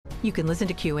You can listen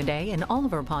to Q&A and all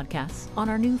of our podcasts on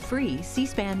our new free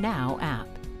C-SPAN Now app.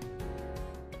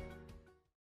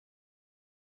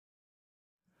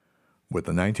 With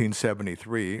the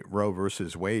 1973 Roe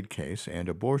v. Wade case and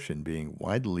abortion being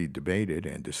widely debated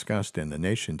and discussed in the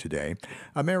nation today,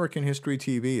 American History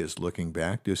TV is looking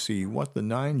back to see what the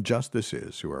 9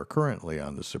 justices who are currently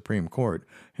on the Supreme Court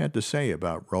had to say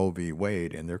about Roe v.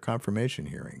 Wade in their confirmation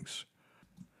hearings.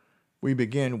 We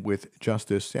begin with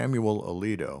Justice Samuel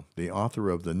Alito, the author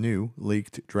of the new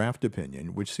leaked draft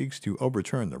opinion which seeks to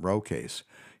overturn the Roe case.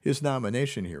 His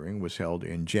nomination hearing was held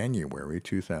in January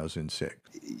 2006.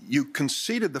 You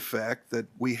conceded the fact that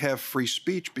we have free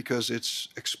speech because it's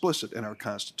explicit in our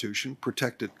Constitution,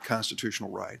 protected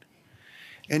constitutional right.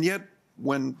 And yet,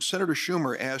 when Senator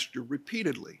Schumer asked you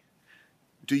repeatedly,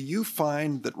 do you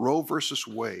find that Roe versus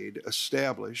Wade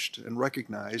established and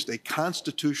recognized a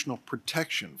constitutional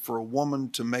protection for a woman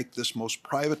to make this most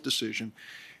private decision,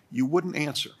 you wouldn't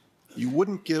answer. You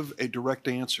wouldn't give a direct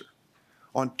answer.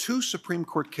 On 2 Supreme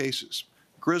Court cases,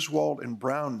 Griswold and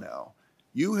Brown now,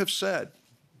 you have said,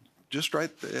 just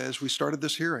right as we started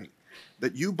this hearing,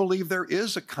 that you believe there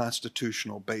is a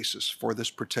constitutional basis for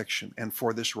this protection and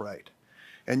for this right.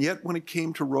 And yet when it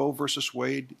came to Roe versus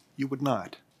Wade, you would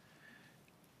not.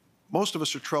 Most of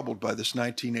us are troubled by this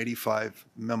 1985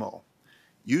 memo.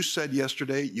 You said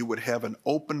yesterday you would have an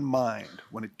open mind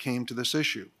when it came to this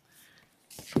issue.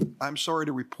 I'm sorry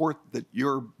to report that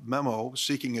your memo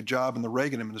seeking a job in the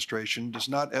Reagan administration does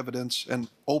not evidence an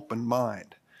open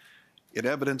mind. It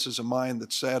evidences a mind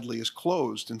that sadly is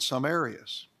closed in some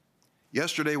areas.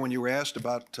 Yesterday, when you were asked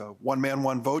about one man,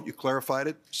 one vote, you clarified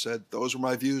it, said those were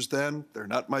my views then, they're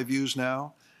not my views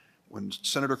now. When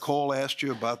Senator Cole asked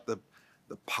you about the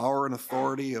power and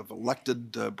authority of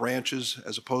elected branches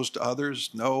as opposed to others,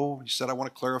 no, you said I want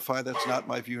to clarify that's not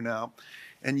my view now.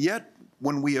 And yet,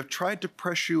 when we have tried to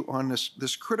press you on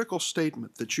this critical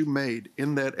statement that you made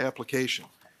in that application,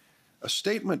 a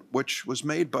statement which was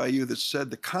made by you that said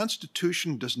the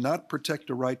Constitution does not protect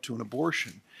a right to an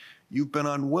abortion, you've been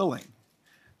unwilling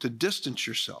to distance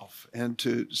yourself and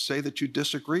to say that you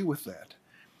disagree with that.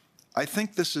 I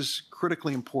think this is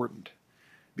critically important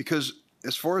because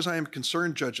as far as I am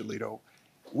concerned, Judge Alito,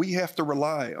 we have to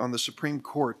rely on the Supreme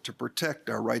Court to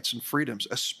protect our rights and freedoms,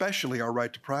 especially our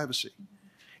right to privacy.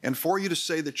 And for you to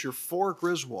say that you're for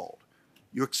Griswold,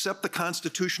 you accept the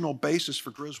constitutional basis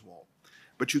for Griswold,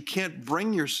 but you can't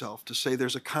bring yourself to say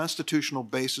there's a constitutional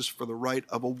basis for the right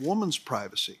of a woman's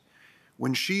privacy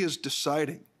when she is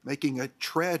deciding, making a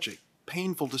tragic,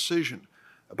 painful decision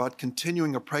about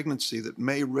continuing a pregnancy that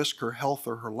may risk her health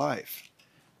or her life.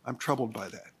 I'm troubled by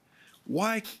that.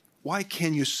 Why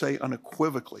can you say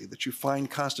unequivocally that you find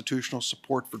constitutional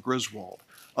support for Griswold?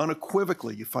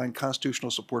 Unequivocally, you find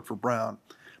constitutional support for Brown,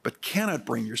 but cannot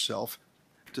bring yourself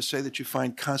to say that you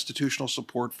find constitutional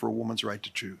support for a woman's right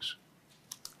to choose?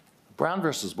 Brown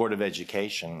versus Board of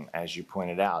Education, as you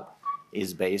pointed out,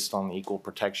 is based on the Equal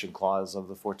Protection Clause of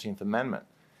the 14th Amendment.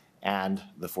 And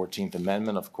the 14th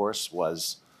Amendment, of course,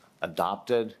 was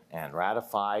adopted and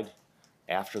ratified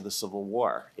after the Civil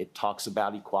War. It talks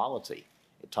about equality.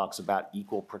 It talks about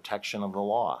equal protection of the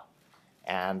law.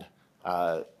 And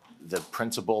the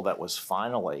principle that was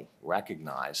finally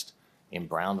recognized in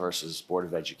Brown versus Board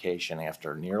of Education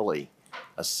after nearly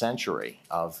a century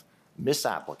of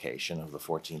misapplication of the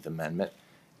 14th Amendment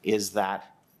is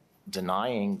that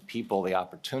denying people the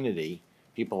opportunity,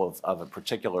 people of a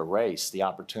particular race, the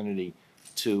opportunity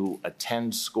to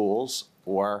attend schools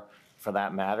or, for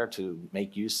that matter, to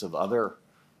make use of other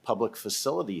public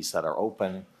facilities that are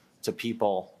open to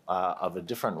people of a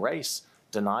different race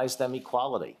denies them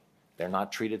equality. They're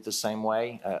not treated the same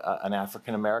way. An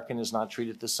African American is not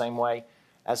treated the same way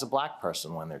as a black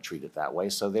person when they're treated that way,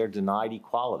 so they're denied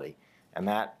equality. And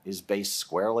that is based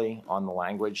squarely on the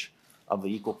language of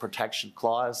the Equal Protection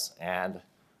Clause and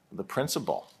the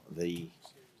principle, the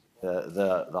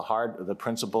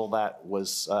principle that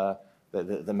was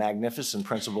the magnificent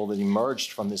principle that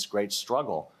emerged from this great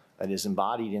struggle that is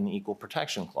embodied in the Equal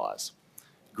Protection Clause.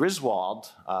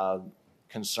 Griswold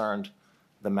concerned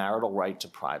the marital right to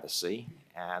privacy,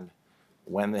 and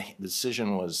when the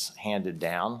decision was handed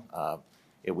down,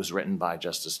 it was written by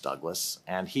Justice Douglas,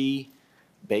 and he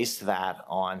based that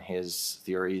on his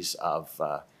theories of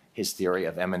his theory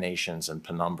of emanations and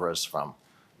penumbras from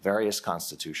various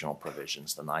constitutional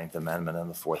provisions, the Ninth Amendment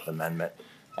and the Fourth Amendment,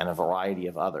 and a variety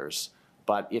of others.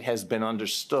 But it has been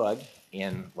understood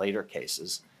in later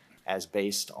cases as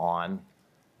based on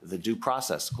the Due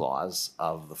Process Clause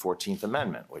of the 14th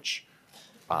Amendment, which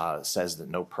says that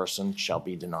no person shall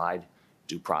be denied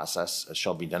due process,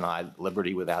 shall be denied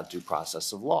liberty without due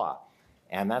process of law.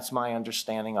 And that's my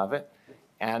understanding of it.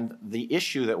 And the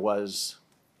issue that was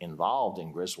involved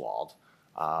in Griswold,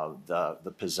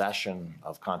 the possession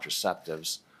of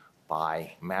contraceptives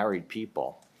by married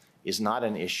people, is not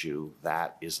an issue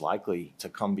that is likely to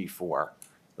come before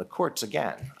the courts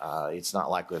again. It's not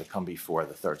likely to come before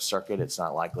the Third Circuit. It's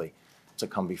not likely to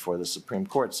come before the Supreme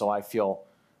Court. So I feel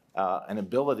an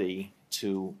ability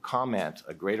to comment,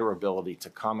 a greater ability to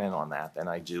comment on that than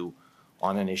I do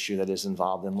on an issue that is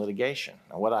involved in litigation.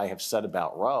 And what I have said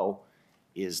about Roe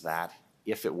is that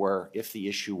if the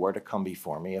issue were to come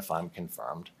before me, if I'm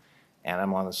confirmed, and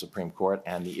I'm on the Supreme Court,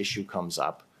 and the issue comes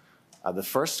up, the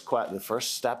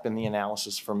first step in the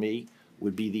analysis for me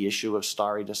would be the issue of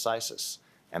stare decisis,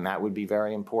 and that would be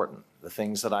very important. The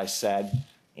things that I said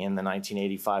in the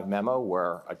 1985 memo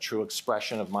were a true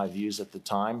expression of my views at the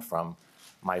time from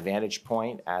my vantage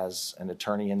point as an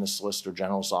attorney in the Solicitor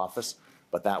General's office,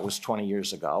 but that was 20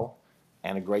 years ago,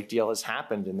 and a great deal has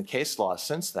happened in the case law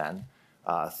since then.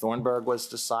 Thornburg was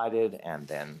decided, and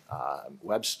then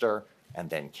Webster, and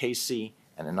then Casey,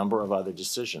 and a number of other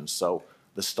decisions. So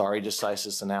the stare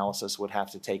decisis analysis would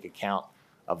have to take account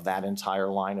of that entire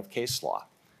line of case law.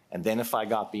 And then if I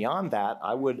got beyond that,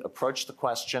 I would approach the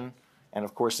question, and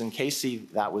of course in Casey,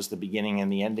 that was the beginning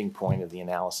and the ending point of the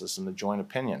analysis in the joint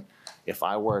opinion. If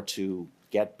I were to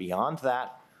get beyond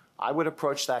that, I would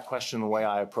approach that question the way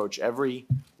I approach every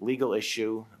legal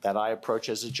issue that I approach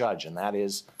as a judge, and that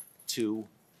is to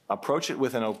approach it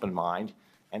with an open mind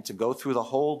and to go through the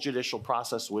whole judicial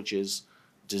process, which is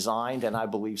designed, and I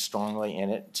believe strongly in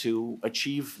it, to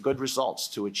achieve good results,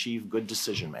 to achieve good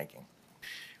decision-making.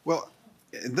 Well,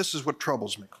 this is what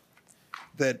troubles me,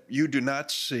 that you do not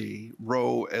see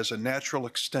Roe as a natural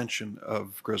extension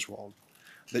of Griswold,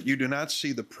 that you do not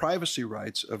see the privacy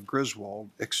rights of Griswold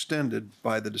extended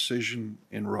by the decision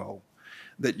in Roe,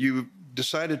 that you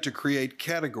decided to create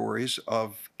categories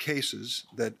of cases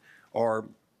that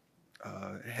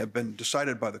have been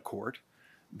decided by the court,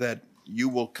 that you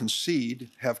will concede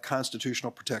have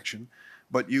constitutional protection,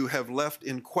 but you have left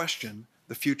in question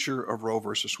the future of Roe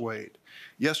versus Wade.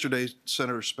 Yesterday,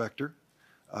 Senator Specter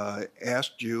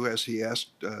asked you, as he asked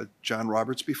John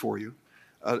Roberts before you,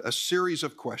 a series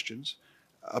of questions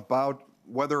about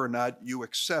whether or not you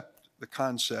accept the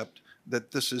concept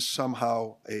that this is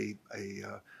somehow a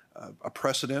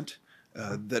precedent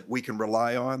that we can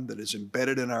rely on, that is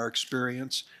embedded in our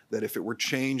experience, that if it were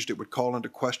changed, it would call into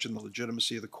question the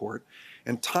legitimacy of the court.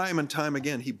 And time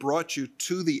again, he brought you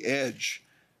to the edge,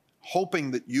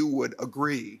 hoping that you would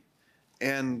agree,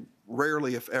 and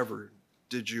rarely, if ever,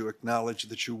 did you acknowledge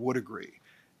that you would agree.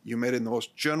 You made in the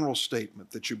most general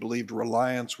statement that you believed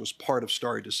reliance was part of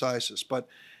stare decisis. But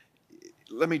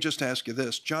let me just ask you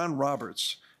this. John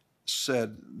Roberts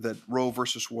said that Roe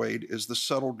versus Wade is the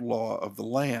settled law of the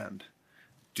land.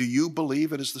 Do you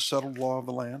believe it is the settled law of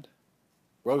the land?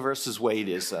 Roe versus Wade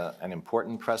is an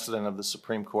important precedent of the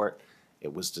Supreme Court.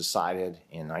 It was decided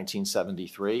in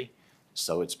 1973,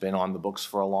 so it's been on the books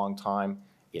for a long time.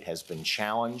 It has been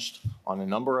challenged on a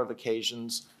number of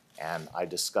occasions, and I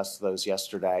discussed those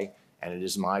yesterday, and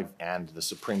the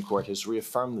Supreme Court has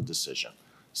reaffirmed the decision,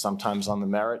 sometimes on the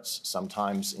merits,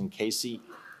 sometimes in Casey,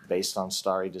 based on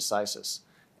stare decisis.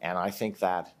 And I think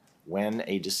that when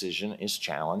a decision is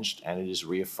challenged and it is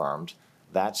reaffirmed,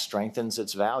 that strengthens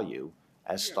its value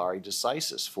as stare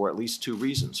decisis for at least two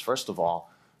reasons. First of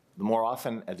all, the more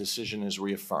often a decision is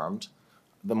reaffirmed,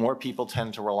 the more people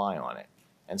tend to rely on it.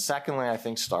 And secondly, I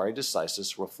think stare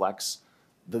decisis reflects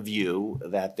the view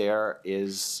that there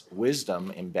is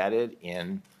wisdom embedded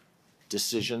in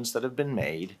decisions that have been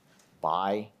made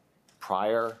by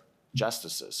prior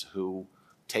justices who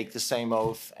take the same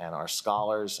oath and are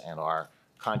scholars and are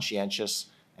conscientious.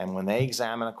 And when they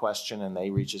examine a question and they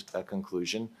reach a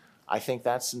conclusion, I think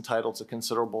that's entitled to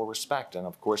considerable respect. And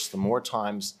of course, the more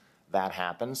times that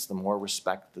happens, the more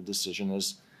respect the decision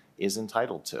is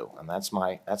entitled to. And that's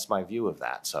my view of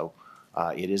that. So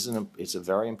it's a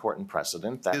very important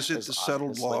precedent. Is it the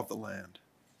settled law of the land?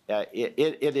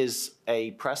 It is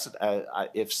a precedent.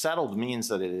 If settled means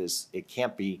that it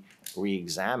can't be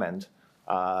re-examined,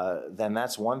 then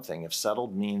that's one thing. If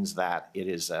settled means that it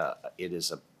is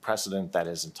a precedent that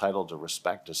is entitled to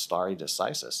respect as stare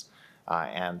decisis,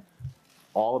 and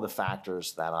all of the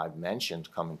factors that I've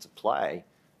mentioned come into play,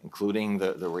 including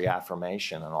the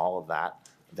reaffirmation and all of that,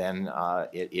 then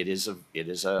it is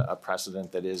a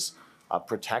precedent that is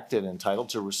protected, entitled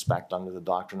to respect under the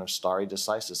doctrine of stare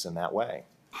decisis in that way.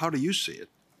 How do you see it?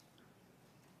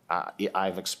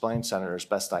 I've explained, Senator, as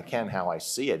best I can how I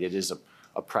see it. It is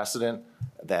a precedent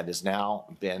that has now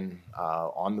been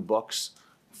on the books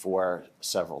for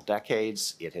several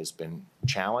decades. It has been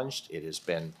challenged. It has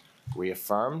been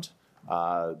reaffirmed,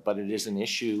 but it is an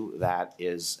issue that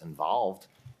is involved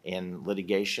in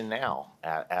litigation now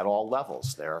at all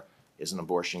levels. There is an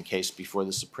abortion case before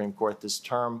the Supreme Court this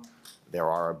term. There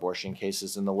are abortion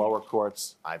cases in the lower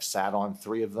courts. I've sat on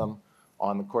 3 of them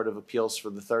on the Court of Appeals for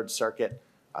the Third Circuit.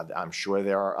 I'm sure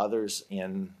there are others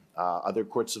in other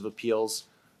courts of appeals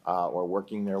or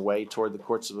working their way toward the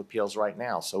courts of appeals right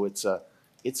now. So it's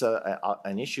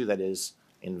an issue that is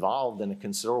involved in a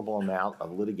considerable amount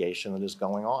of litigation that is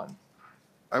going on.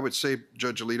 I would say,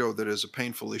 Judge Alito, that it is a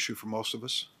painful issue for most of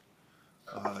us.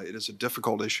 It is a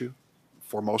difficult issue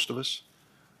for most of us.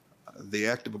 The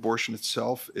act of abortion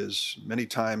itself is many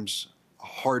times a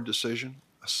hard decision,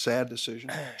 a sad decision,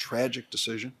 a tragic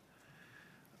decision.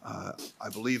 I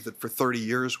believe that for 30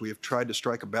 years we have tried to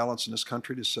strike a balance in this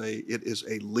country to say it is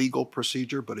a legal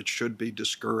procedure, but it should be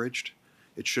discouraged.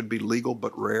 It should be legal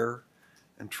but rare,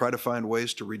 and try to find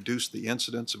ways to reduce the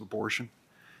incidence of abortion.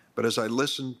 But as I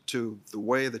listen to the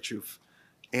way that you've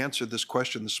answered this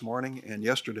question this morning and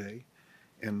yesterday,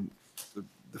 and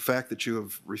the fact that you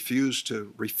have refused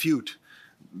to refute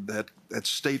that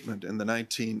statement in the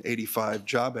 1985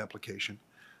 job application,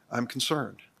 I'm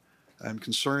concerned. I'm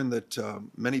concerned that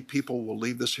many people will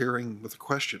leave this hearing with a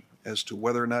question as to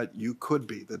whether or not you could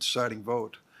be the deciding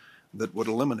vote that would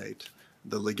eliminate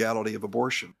the legality of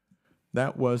abortion.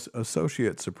 That was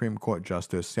Associate Supreme Court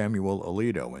Justice Samuel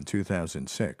Alito in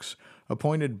 2006.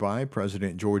 Appointed by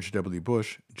President George W.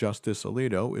 Bush, Justice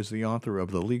Alito is the author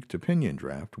of the leaked opinion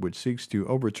draft which seeks to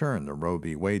overturn the Roe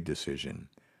v. Wade decision.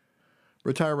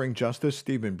 Retiring Justice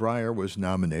Stephen Breyer was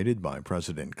nominated by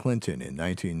President Clinton in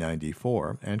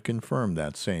 1994 and confirmed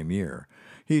that same year.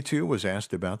 He, too, was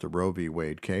asked about the Roe v.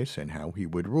 Wade case and how he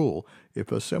would rule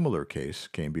if a similar case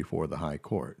came before the High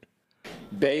Court.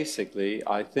 Basically,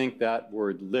 I think that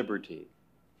word liberty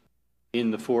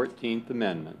in the 14th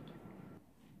Amendment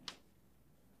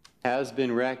has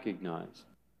been recognized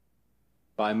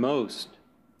by most,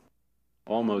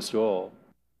 almost all,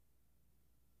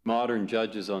 modern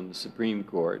judges on the Supreme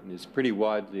Court, and is pretty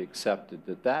widely accepted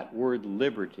that that word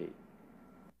liberty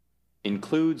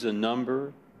includes a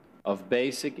number of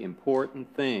basic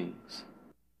important things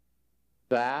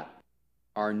that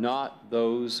are not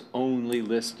those only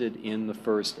listed in the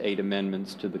first 8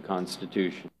 amendments to the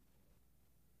Constitution.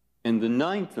 And the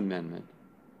 9th Amendment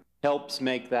helps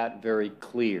make that very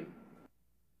clear,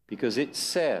 because it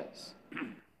says,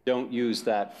 don't use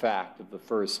that fact of the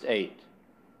first 8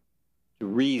 to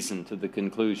reason to the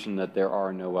conclusion that there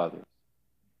are no others.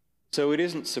 So it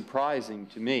isn't surprising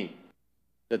to me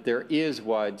that there is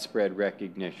widespread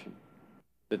recognition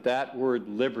that that word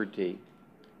liberty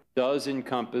does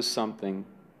encompass something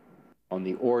on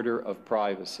the order of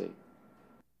privacy.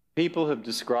 People have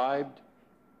described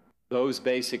those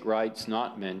basic rights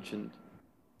not mentioned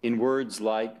in words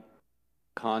like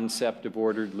concept of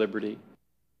ordered liberty,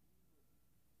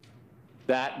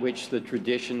 that which the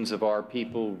traditions of our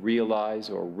people realize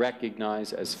or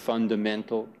recognize as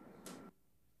fundamental.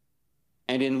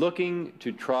 And in looking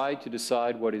to try to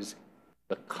decide what is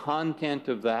the content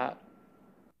of that,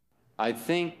 I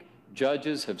think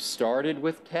judges have started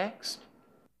with text,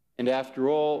 and after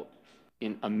all,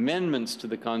 in amendments to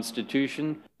the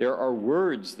Constitution, there are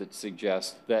words that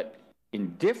suggest that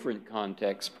in different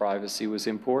contexts, privacy was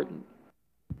important.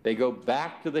 They go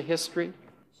back to the history,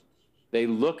 they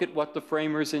look at what the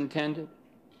framers intended,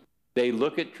 they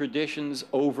look at traditions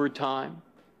over time,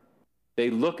 they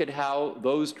look at how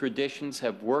those traditions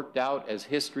have worked out as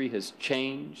history has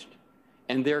changed,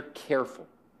 and they're careful.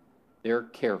 They're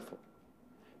careful.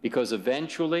 Because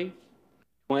eventually,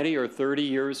 20 or 30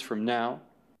 years from now,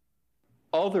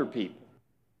 other people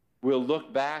will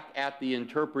look back at the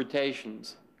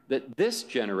interpretations that this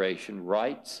generation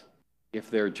writes, if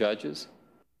they're judges,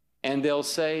 and they'll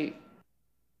say,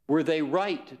 were they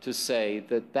right to say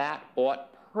that that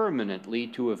ought permanently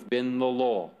to have been the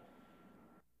law?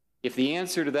 If the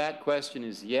answer to that question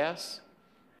is yes,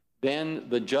 then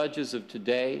the judges of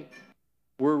today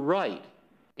were right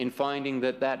in finding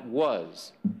that that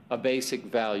was a basic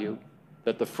value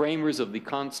that the framers of the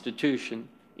Constitution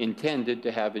intended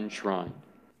to have enshrined.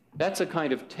 That's a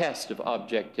kind of test of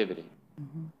objectivity.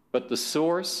 Mm-hmm. But the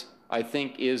source, I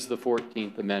think, is the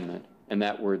 14th Amendment and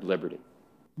that word liberty.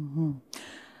 Mm-hmm.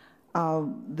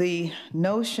 The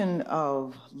notion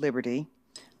of liberty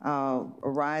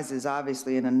arises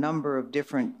obviously in a number of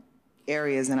different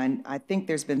areas, and I think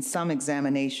there's been some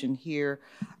examination here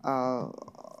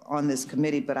on this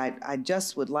committee, but I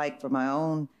just would like, for my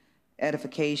own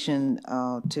edification,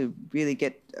 to really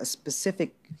get a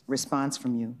specific response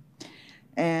from you.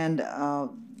 And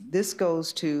this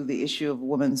goes to the issue of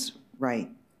women's right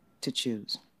to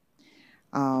choose.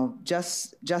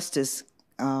 Justice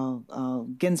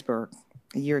Ginsburg,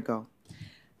 a year ago,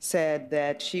 said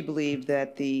that she believed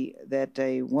that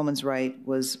a woman's right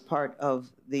was part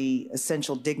of the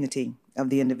essential dignity of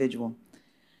the individual.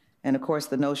 And of course,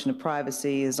 the notion of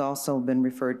privacy has also been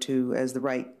referred to as the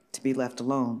right to be left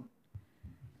alone.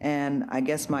 And I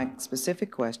guess my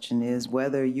specific question is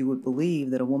whether you would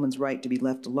believe that a woman's right to be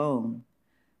left alone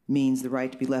means the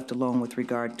right to be left alone with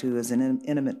regard to as an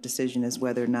intimate decision as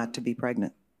whether or not to be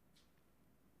pregnant.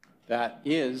 That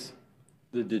is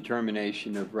the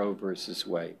determination of Roe versus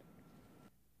Wade.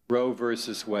 Roe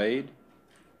versus Wade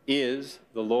is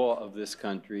the law of this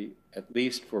country, at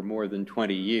least for more than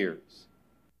 20 years,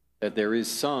 that there is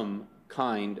some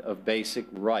kind of basic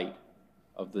right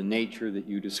of the nature that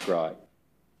you describe.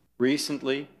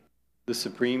 Recently, the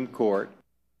Supreme Court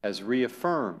has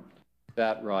reaffirmed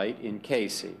that right in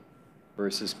Casey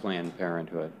versus Planned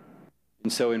Parenthood.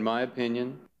 And so, in my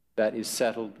opinion, that is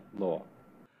settled law.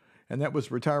 And that was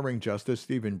retiring Justice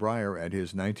Stephen Breyer at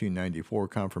his 1994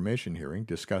 confirmation hearing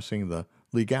discussing the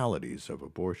legalities of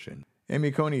abortion.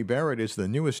 Amy Coney Barrett is the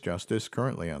newest justice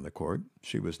currently on the court.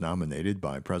 She was nominated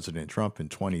by President Trump in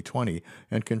 2020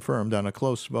 and confirmed on a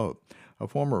close vote. A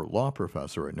former law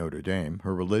professor at Notre Dame,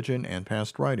 her religion and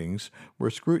past writings were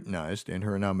scrutinized in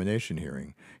her nomination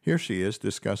hearing. Here she is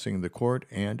discussing the court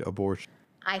and abortion.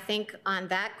 I think on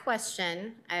that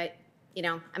question, I'm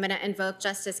going to invoke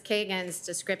Justice Kagan's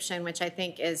description, which I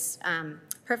think is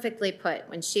perfectly put.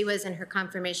 When she was in her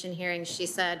confirmation hearing, she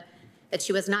said that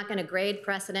she was not going to grade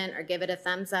precedent or give it a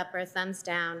thumbs up or a thumbs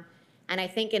down. And I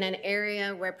think in an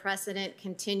area where precedent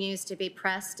continues to be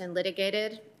pressed and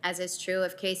litigated, as is true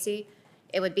of Casey,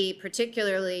 it would be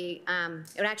particularly,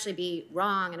 it would actually be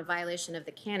wrong and a violation of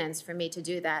the canons for me to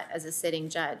do that as a sitting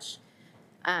judge.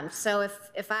 So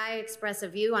if I express a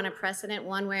view on a precedent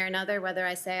one way or another, whether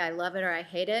I say I love it or I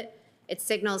hate it, it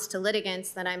signals to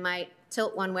litigants that I might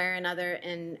tilt one way or another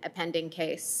in a pending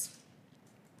case.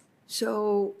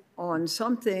 So on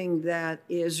something that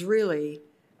is really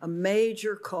a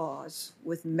major cause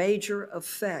with major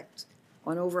effect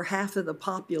on over half of the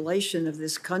population of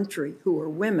this country, who are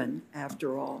women,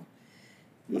 after all,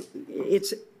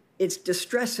 it's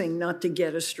distressing not to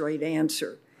get a straight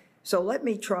answer. So let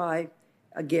me try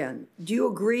again. Do you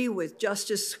agree with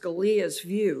Justice Scalia's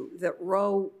view that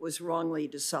Roe was wrongly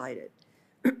decided?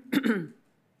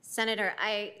 Senator,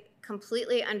 I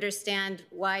completely understand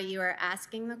why you are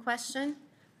asking the question,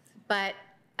 but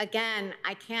again,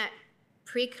 I can't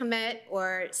pre-commit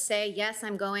or say, yes,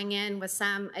 I'm going in with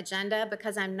some agenda,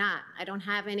 because I'm not. I don't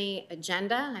have any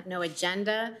agenda. I have no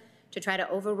agenda to try to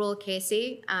overrule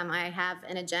Casey. I have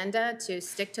an agenda to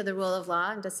stick to the rule of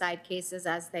law and decide cases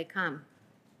as they come.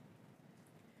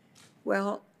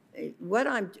 Well,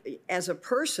 as a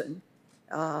person,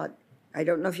 I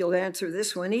don't know if you'll answer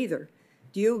this one either.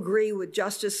 Do you agree with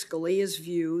Justice Scalia's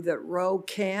view that Roe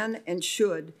can and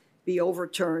should be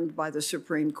overturned by the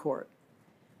Supreme Court?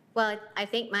 Well, I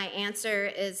think my answer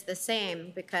is the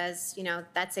same, because,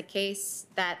 that's a case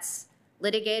that's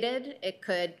litigated. It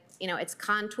could, its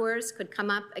contours could come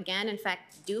up again. In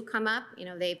fact, do come up.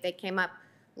 They came up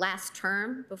last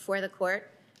term before the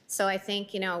court. So I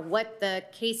think, what the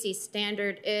Casey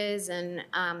standard is, and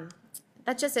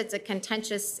it's a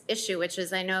contentious issue, which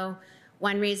is, I know,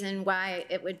 one reason why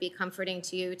it would be comforting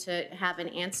to you to have an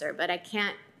answer. But I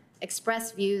can't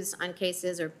express views on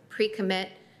cases or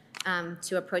pre-commit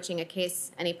to approaching a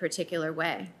case any particular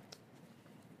way.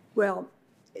 Well,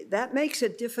 that makes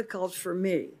it difficult for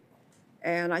me,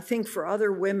 and I think for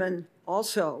other women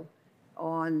also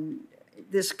on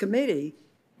this committee,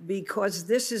 because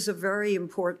this is a very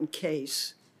important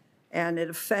case, and it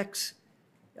affects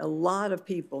a lot of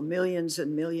people, millions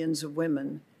and millions of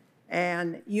women,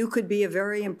 and you could be a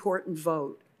very important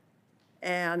vote.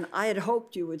 And I had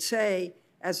hoped you would say,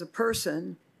 as a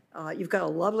person, you've got a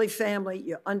lovely family,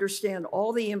 you understand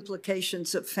all the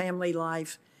implications of family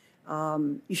life.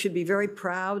 You should be very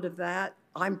proud of that.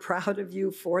 I'm proud of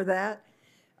you for that.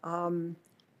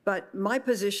 But my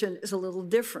position is a little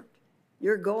different.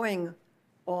 You're going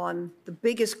on the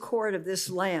biggest court of this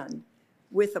land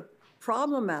with a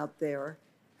problem out there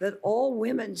that all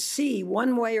women see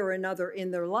one way or another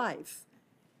in their life.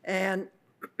 And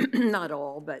not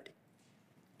all, but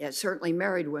certainly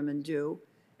married women do,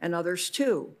 and others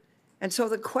too. And so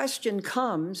the question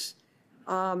comes,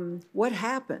 what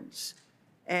happens?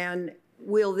 And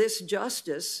will this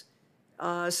justice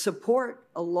support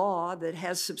a law that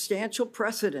has substantial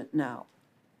precedent now?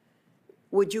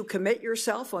 Would you commit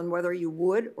yourself on whether you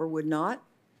would or would not?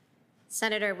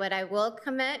 Senator, what I will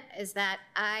commit is that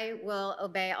I will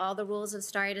obey all the rules of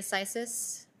stare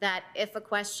decisis, that if a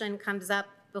question comes up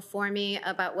before me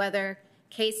about whether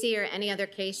Casey or any other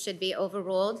case should be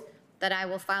overruled, that I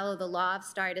will follow the law of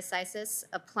stare decisis,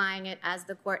 applying it as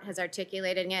the court has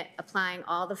articulated it, applying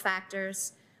all the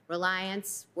factors,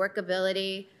 reliance,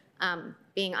 workability,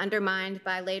 being undermined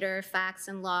by later facts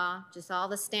and law, just all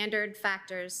the standard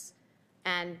factors.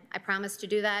 And I promise to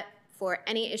do that for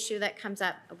any issue that comes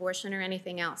up, abortion or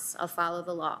anything else. I'll follow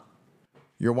the law.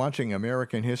 You're watching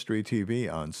American History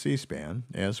TV on C-SPAN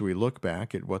as we look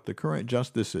back at what the current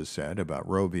justices said about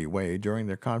Roe v. Wade during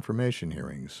their confirmation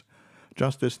hearings.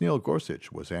 Justice Neil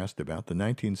Gorsuch was asked about the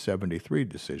 1973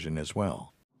 decision as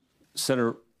well.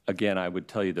 Senator, again, I would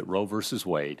tell you that Roe v.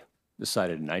 Wade,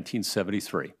 decided in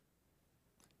 1973,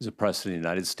 is a precedent in the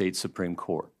United States Supreme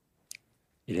Court.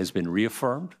 It has been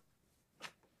reaffirmed.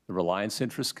 The reliance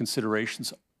interest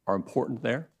considerations are important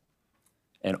there.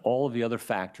 And all of the other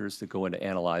factors that go into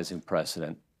analyzing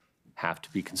precedent have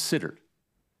to be considered.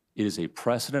 It is a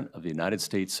precedent of the United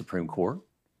States Supreme Court.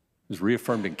 It was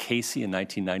reaffirmed in Casey in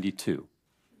 1992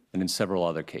 and in several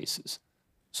other cases.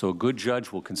 So a good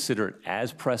judge will consider it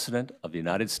as precedent of the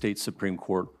United States Supreme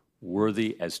Court,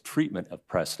 worthy as treatment of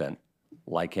precedent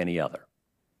like any other.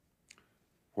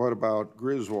 What about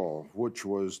Griswold, which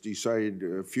was decided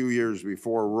a few years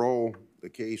before Roe, the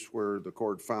case where the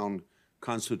court found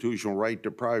constitutional right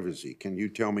to privacy? Can you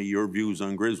tell me your views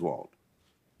on Griswold?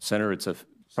 Senator, it's a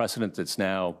precedent that's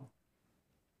now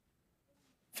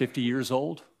 50 years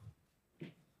old.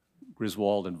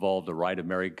 Griswold involved the right of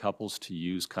married couples to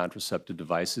use contraceptive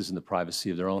devices in the privacy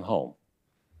of their own home.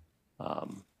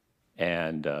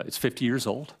 It's 50 years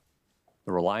old.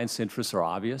 The reliance interests are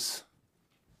obvious.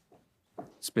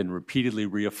 It's been repeatedly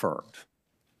reaffirmed.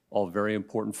 All very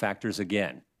important factors,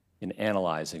 again, in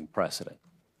analyzing precedent.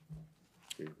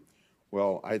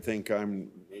 Well, I think I'm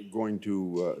going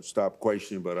to stop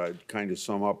questioning, but I'd kind of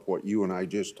sum up what you and I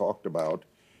just talked about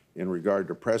in regard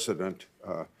to precedent,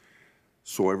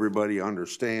 so everybody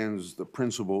understands the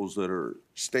principles that are at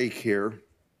stake here.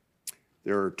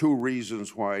 There are two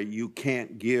reasons why you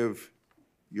can't give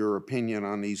your opinion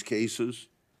on these cases.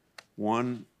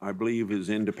 One, I believe, is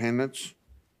independence,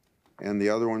 and the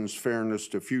other one is fairness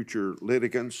to future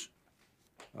litigants.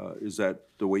 Is that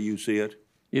the way you see it?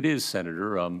 It is,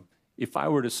 Senator. If I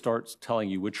were to start telling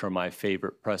you which are my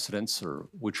favorite precedents or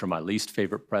which are my least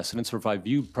favorite precedents, or if I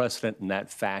viewed precedent in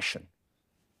that fashion,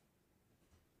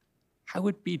 I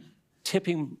would be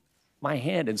tipping my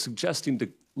hand and suggesting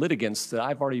to litigants that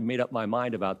I've already made up my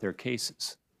mind about their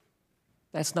cases.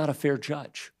 That's not a fair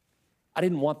judge. I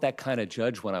didn't want that kind of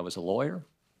judge when I was a lawyer,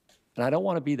 and I don't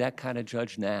want to be that kind of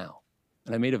judge now.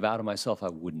 And I made a vow to myself I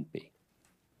wouldn't be.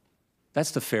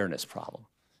 That's the fairness problem.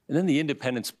 And then the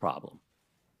independence problem.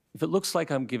 If it looks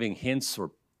like I'm giving hints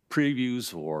or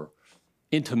previews or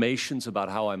intimations about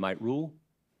how I might rule,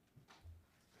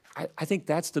 I think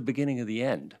that's the beginning of the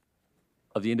end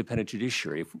of the independent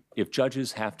judiciary. If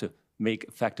judges have to make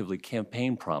effectively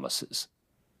campaign promises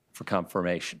for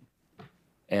confirmation.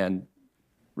 And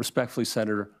respectfully,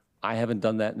 Senator, I haven't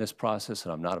done that in this process,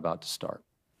 and I'm not about to start.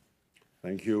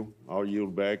 Thank you. I'll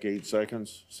yield back 8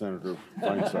 seconds. Senator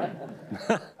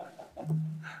Feinstein.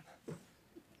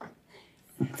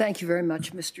 Thank you very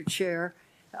much, Mr. Chair.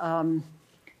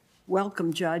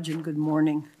 Welcome, Judge, and good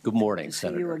morning. Good morning, Good to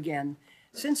Senator. see you again.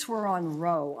 Since we're on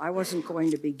Roe, I wasn't going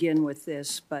to begin with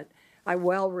this, but I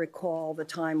well recall the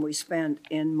time we spent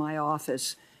in my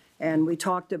office, and we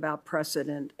talked about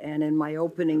precedent, and in my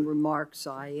opening remarks,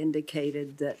 I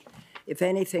indicated that if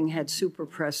anything had super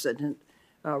precedent,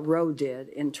 Roe did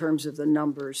in terms of the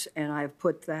numbers, and I've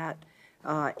put that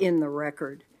in the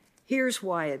record. Here's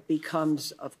why it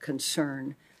becomes of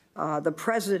concern. The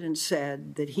president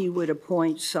said that he would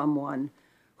appoint someone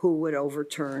who would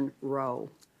overturn Roe.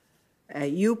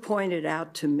 You pointed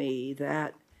out to me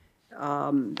that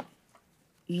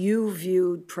you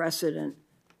viewed precedent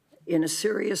in a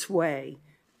serious way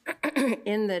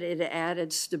in that it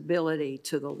added stability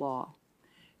to the law.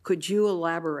 Could you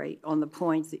elaborate on the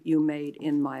point that you made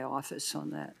in my office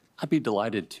on that? I'd be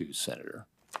delighted to, Senator.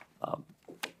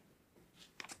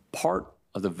 Part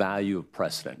of the value of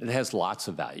precedent, it has lots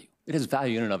of value. It has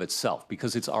value in and of itself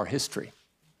because it's our history.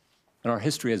 And our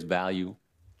history has value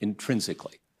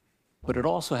intrinsically. But it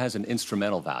also has an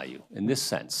instrumental value in this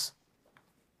sense.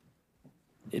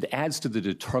 It adds to the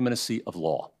determinacy of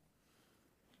law.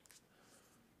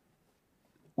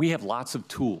 We have lots of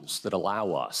tools that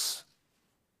allow us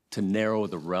to narrow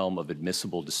the realm of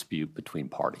admissible dispute between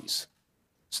parties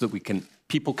so that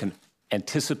people can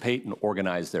anticipate and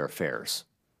organize their affairs.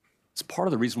 It's part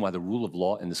of the reason why the rule of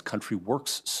law in this country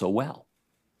works so well.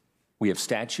 We have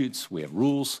statutes, we have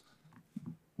rules,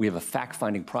 we have a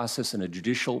fact-finding process and a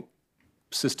judicial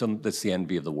system that's the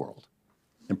envy of the world.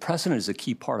 And precedent is a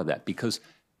key part of that because,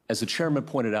 as the chairman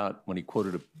pointed out when he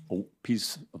quoted a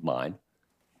piece of mine,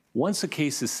 once a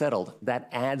case is settled, that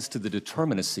adds to the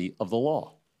determinacy of the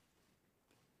law.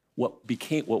 What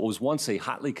was once a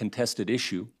hotly contested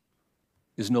issue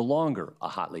is no longer a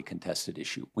hotly contested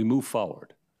issue. We move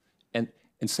forward. And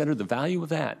Senator, the value of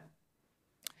that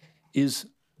is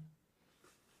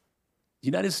the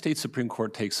United States Supreme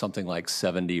Court takes something like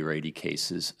 70 or 80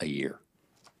 cases a year.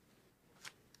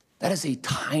 That is a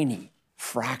tiny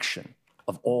fraction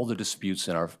of all the disputes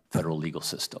in our federal legal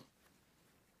system,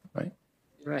 right?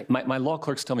 Right. My law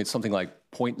clerks tell me it's something like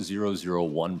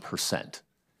 0.001%.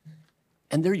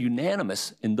 And they're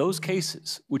unanimous in those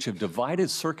cases which have divided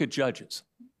circuit judges.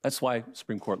 That's why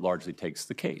Supreme Court largely takes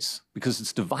the case, because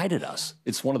it's divided us.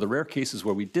 It's one of the rare cases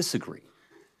where we disagree.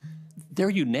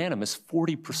 They're unanimous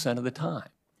 40% of the time.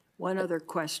 One other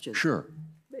question. Sure.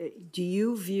 Do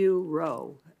you view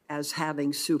Roe as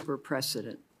having super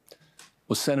precedent?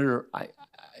 Well, Senator,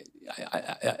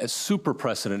 a super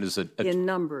precedent is in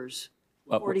numbers.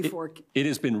 44. It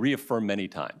has been reaffirmed many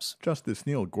times. Justice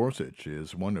Neil Gorsuch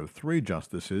is one of 3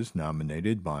 justices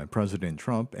nominated by President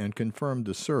Trump and confirmed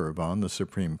to serve on the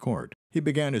Supreme Court. He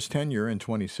began his tenure in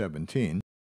 2017.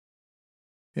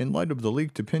 In light of the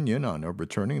leaked opinion on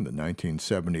overturning the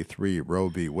 1973 Roe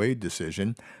v. Wade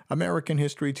decision, American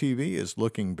History TV is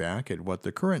looking back at what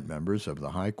the current members of the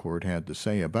High Court had to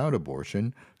say about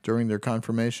abortion during their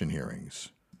confirmation hearings.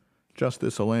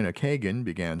 Justice Elena Kagan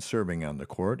began serving on the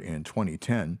court in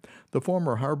 2010. The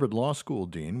former Harvard Law School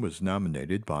dean was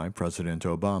nominated by President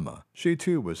Obama. She,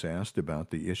 too, was asked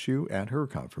about the issue at her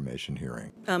confirmation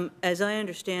hearing. As I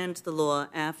understand the law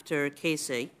after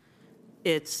Casey,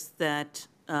 it's that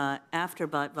after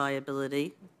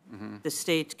viability, the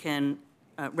state can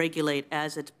regulate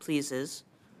as it pleases,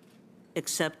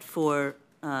 except for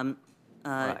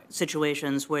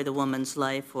situations where the woman's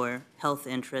life or health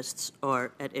interests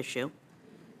are at issue.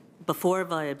 Before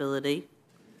viability,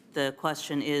 the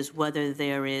question is whether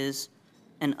there is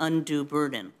an undue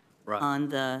burden on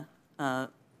the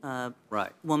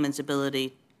woman's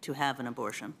ability to have an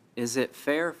abortion. Is it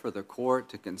fair for the court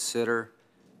to consider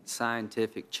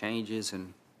scientific changes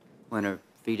and when a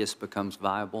fetus becomes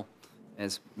viable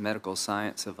as medical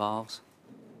science evolves?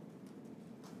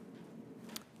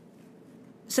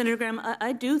 Senator Graham,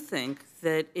 I do think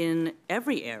that in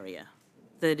every area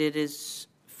that it is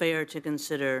fair to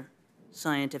consider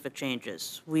scientific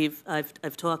changes.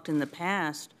 I've talked in the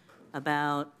past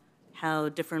about how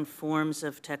different forms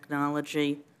of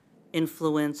technology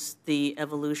influence the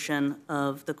evolution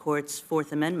of the court's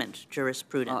Fourth Amendment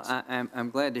jurisprudence. Well, I'm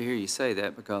glad to hear you say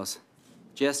that, because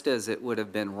just as it would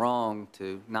have been wrong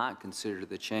to not consider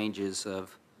the changes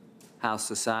of how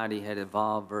society had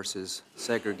evolved versus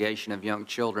segregation of young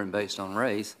children based on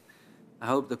race, I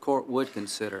hope the court would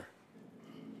consider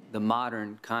the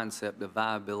modern concept of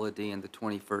viability in the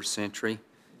 21st century,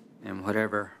 and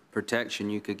whatever protection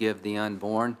you could give the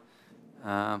unborn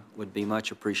would be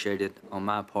much appreciated on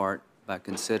my part by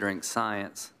considering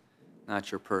science,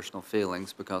 not your personal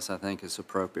feelings, because I think it's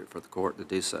appropriate for the court to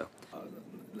do so.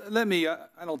 Let me,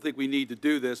 I don't think we need to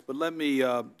do this, but let me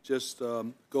just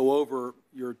go over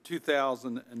your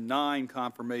 2009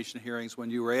 confirmation hearings when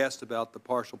you were asked about the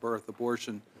partial birth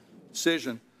abortion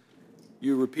decision.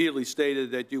 You repeatedly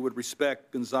stated that you would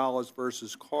respect Gonzalez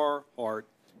versus Carhart,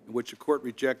 in which the court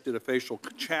rejected a facial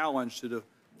challenge to the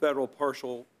Federal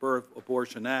Partial Birth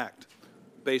Abortion Act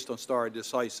based on stare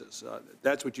decisis.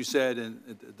 That's what you said in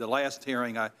the last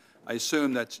hearing. I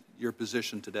assume that's your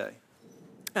position today.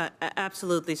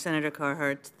 Absolutely, Senator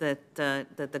Carhart, that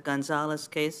the Gonzalez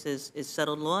case is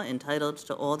settled law, entitled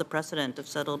to all the precedent of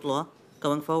settled law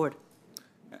going forward.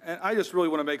 And I just really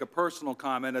want to make a personal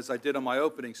comment, as I did in my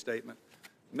opening statement.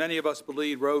 Many of us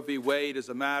believe Roe v. Wade is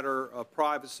a matter of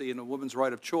privacy and a woman's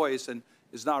right of choice, and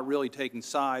is not really taking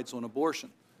sides on abortion.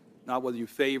 Not whether you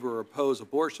favor or oppose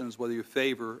abortions, whether you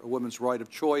favor a woman's right of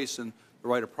choice and the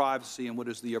right of privacy, and what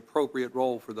is the appropriate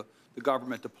role for the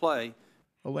government to play.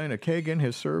 Elena Kagan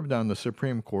has served on the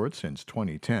Supreme Court since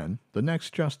 2010. The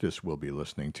next justice we'll be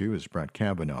listening to is Brett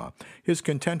Kavanaugh. His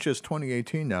contentious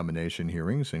 2018 nomination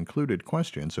hearings included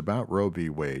questions about Roe v.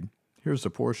 Wade. Here's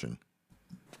a portion.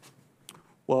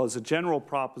 Well, as a general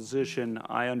proposition,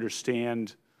 I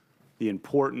understand the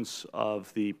importance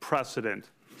of the precedent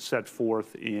set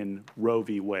forth in Roe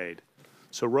v. Wade.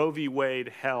 So Roe v. Wade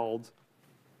held,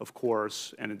 of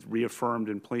course, and it's reaffirmed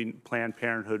in Planned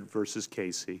Parenthood versus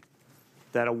Casey,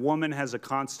 that a woman has a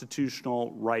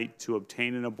constitutional right to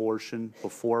obtain an abortion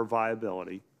before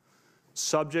viability,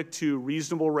 subject to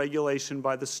reasonable regulation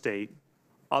by the state,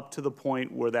 up to the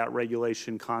point where that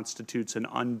regulation constitutes an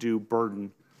undue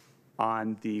burden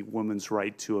on the woman's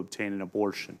right to obtain an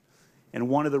abortion. And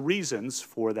one of the reasons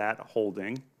for that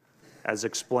holding, as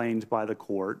explained by the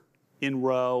court in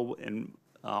Roe and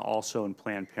also in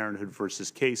Planned Parenthood versus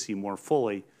Casey more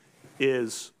fully,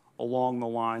 is along the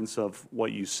lines of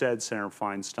what you said, Senator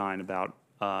Feinstein, about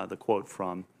the quote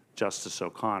from Justice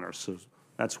O'Connor. So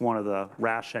that's one of the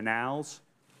rationales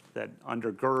that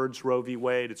undergirds Roe v.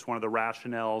 Wade. It's one of the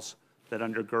rationales that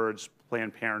undergirds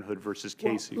Planned Parenthood versus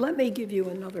Casey. Well, let me give you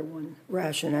another one,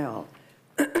 rationale.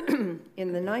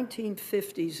 In the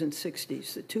 1950s and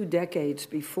 60s, the 2 decades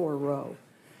before Roe,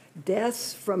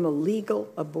 deaths from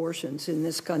illegal abortions in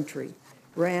this country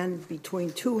ran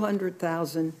between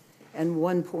 200,000 and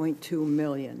 1.2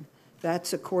 million.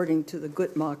 That's according to the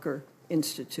Guttmacher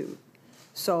Institute.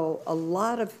 So a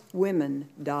lot of women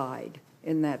died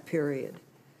in that period.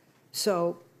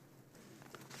 So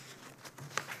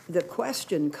the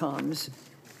question comes,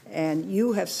 and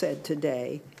you have said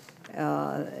today,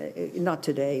 not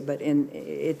today, but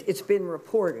it's been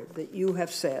reported that you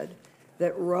have said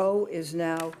that Roe is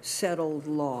now settled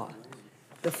law.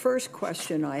 The first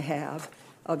question I have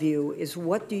of you is,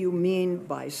 what do you mean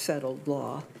by settled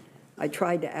law? I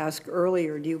tried to ask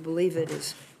earlier, do you believe it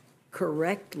is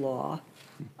correct law?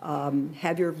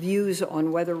 Have your views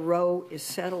on whether Roe is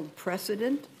settled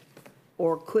precedent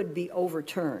or could be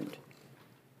overturned?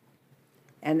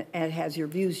 And has your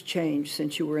views changed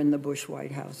since you were in the Bush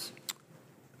White House?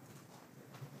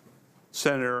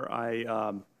 Senator,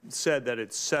 I said that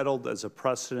it's settled as a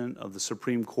precedent of the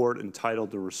Supreme Court entitled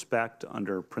to respect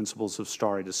under principles of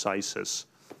stare decisis.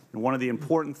 And one of the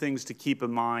important things to keep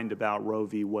in mind about Roe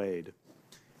v. Wade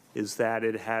is that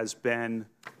it has been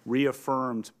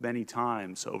reaffirmed many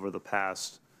times over the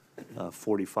past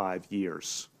 45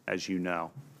 years, as you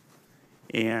know.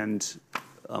 And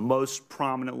most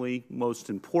prominently, most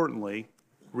importantly,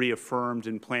 reaffirmed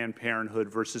in Planned Parenthood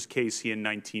versus Casey in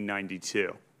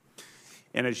 1992.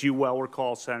 And as you well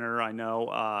recall, Senator, I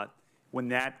know when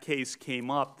that case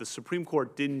came up, the Supreme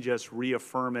Court didn't just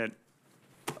reaffirm it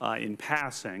in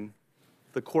passing.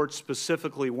 The court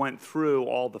specifically went through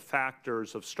all the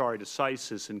factors of stare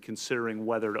decisis in considering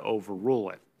whether to overrule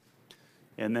it.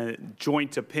 And the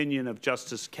joint opinion of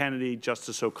Justice Kennedy,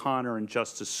 Justice O'Connor, and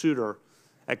Justice Souter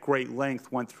at great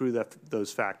length went through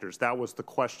those factors. That was the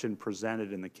question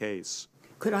presented in the case.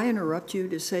 Could I interrupt you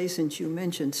to say, since you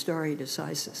mentioned stare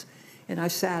decisis, and I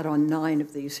sat on 9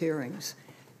 of these hearings,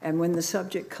 and when the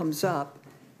subject comes up,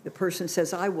 the person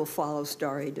says, I will follow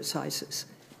stare decisis,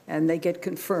 and they get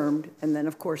confirmed, and then,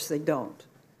 of course, they don't.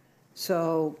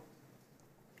 So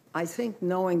I think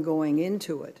knowing going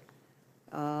into it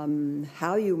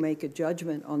how you make a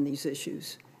judgment on these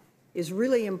issues is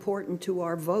really important to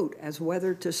our vote as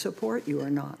whether to support you or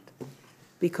not,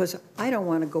 because I don't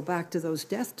want to go back to those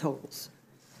death totals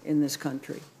in this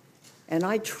country. And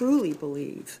I truly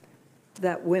believe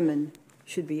that women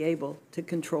should be able to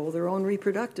control their own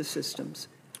reproductive systems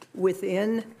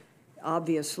within,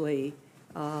 obviously,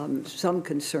 some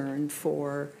concern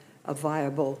for a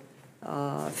viable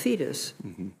fetus.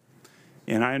 Mm-hmm.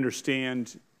 And I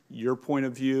understand your point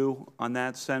of view on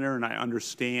that, Senator, and I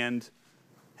understand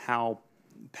how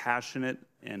passionate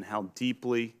and how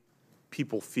deeply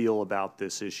people feel about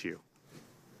this issue.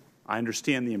 I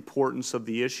understand the importance of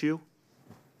the issue.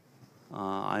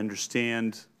 I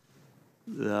understand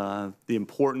the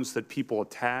importance that people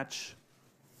attach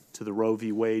to the Roe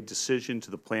v. Wade decision,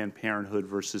 to the Planned Parenthood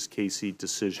versus Casey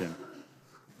decision.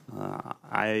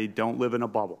 I don't live in a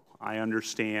bubble. I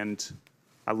understand.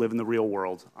 I live in the real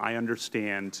world. I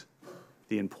understand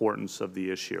the importance of the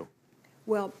issue.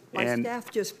 Well, my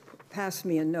staff just passed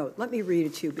me a note. Let me read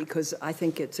it to you because I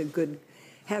think it's a good.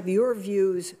 Have your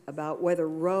views about whether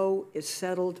Roe is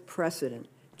settled precedent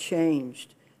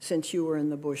changed since you were in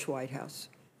the Bush White House?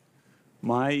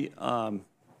 My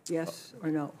yes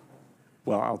or no?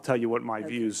 Well, I'll tell you what my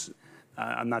views.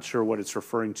 I'm not sure what it's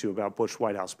referring to about Bush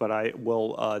White House, but I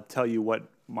will tell you what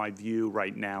my view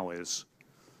right now is,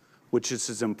 which is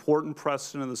this important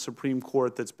precedent of the Supreme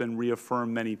Court that's been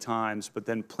reaffirmed many times, but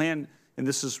then and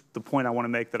this is the point I want to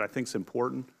make that I think is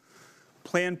important,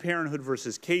 Planned Parenthood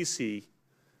versus Casey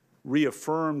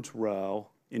reaffirmed Roe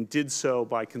and did so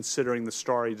by considering the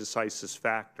stare decisis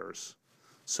factors.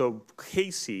 So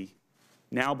Casey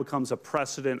now becomes a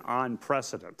precedent on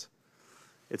precedent.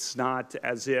 It's not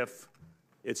as if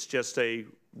it's just a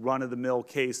run-of-the-mill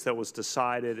case that was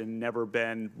decided and never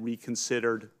been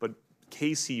reconsidered, but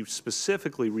Casey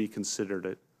specifically reconsidered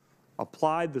it,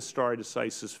 applied the stare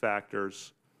decisis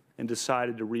factors, and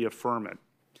decided to reaffirm it.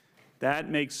 That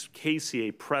makes Casey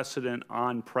a precedent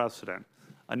on precedent.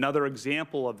 Another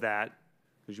example of that,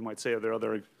 because you might say, are there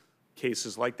other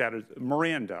cases like that, is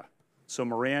Miranda. So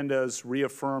Miranda's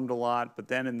reaffirmed a lot, but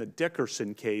then in the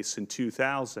Dickerson case in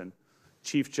 2000,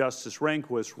 Chief Justice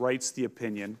Rehnquist writes the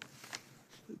opinion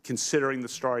considering the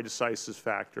stare decisis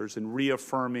factors and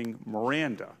reaffirming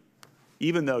Miranda,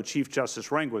 even though Chief Justice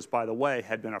Rehnquist, by the way,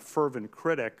 had been a fervent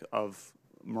critic of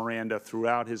Miranda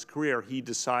throughout his career. He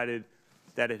decided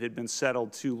that it had been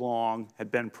settled too long,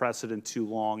 had been precedent too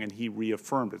long, and he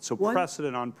reaffirmed it. So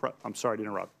precedent on, I'm sorry to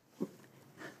interrupt.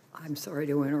 I'm sorry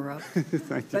to interrupt.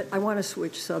 Thank you. But I want to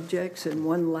switch subjects, and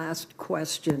one last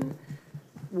question.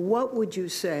 What would you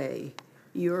say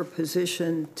your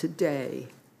position today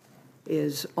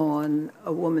is on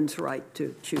a woman's right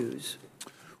to choose?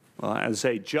 Well, as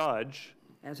a judge,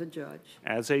 As a judge.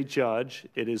 As a judge,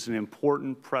 it is an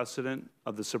important precedent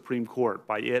of the Supreme Court.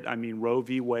 By it, I mean Roe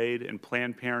v. Wade and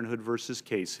Planned Parenthood versus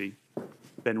Casey.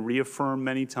 Been reaffirmed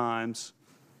many times.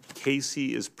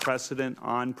 Casey is precedent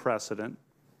on precedent,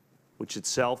 which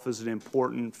itself is an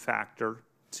important factor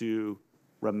to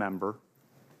remember.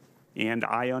 And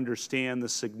I understand the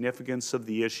significance of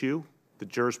the issue, the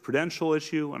jurisprudential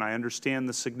issue, and I understand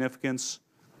the significance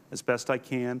as best I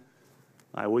can.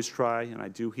 I always try, and I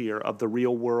do here, of the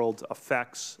real-world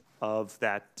effects of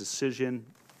that decision,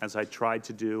 as I tried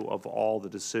to do of all the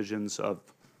decisions of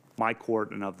my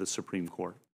court and of the Supreme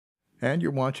Court. And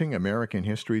you're watching American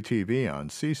History TV on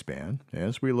C-SPAN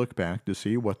as we look back to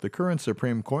see what the current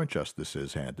Supreme Court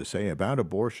justices had to say about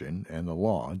abortion and the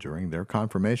law during their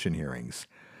confirmation hearings.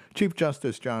 Chief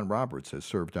Justice John Roberts has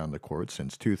served on the court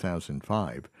since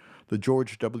 2005. The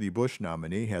George W. Bush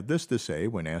nominee had this to say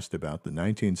when asked about the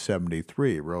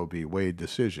 1973 Roe v. Wade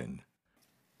decision.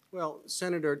 Well,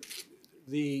 Senator,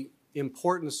 the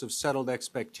importance of settled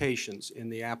expectations in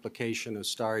the application of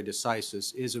stare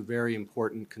decisis is a very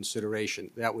important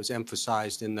consideration. That was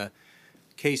emphasized in the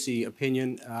Casey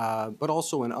opinion, but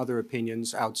also in other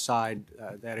opinions outside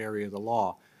that area of the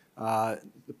law.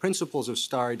 The principles of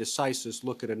stare decisis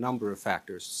look at a number of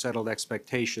factors. Settled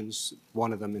expectations,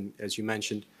 one of them, as you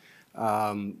mentioned,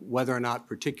 whether or not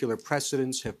particular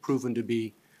precedents have proven to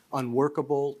be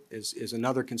unworkable is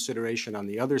another consideration on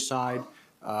the other side.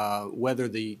 Whether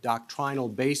the doctrinal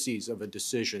bases of a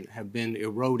decision have been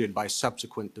eroded by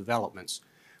subsequent developments.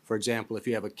 For example, if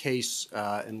you have a case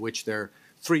in which there are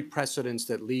 3 precedents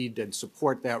that lead and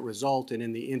support that result, and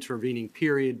in the intervening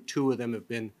period, 2 of them have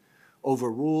been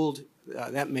overruled,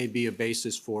 that may be a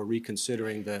basis for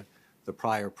reconsidering the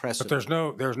prior precedent.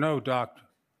 But there's no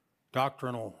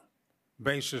doctrinal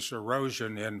basis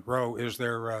erosion in Roe, is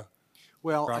there,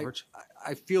 Well, Roberts?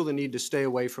 I feel the need to stay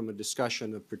away from a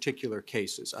discussion of particular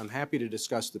cases. I'm happy to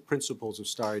discuss the principles of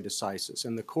stare decisis,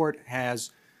 and the court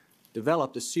has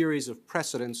developed a series of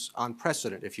precedents on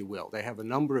precedent, if you will. They have a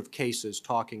number of cases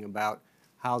talking about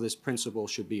how this principle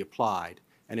should be applied.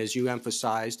 And as you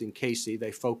emphasized in Casey,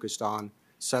 they focused on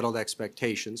settled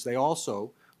expectations. They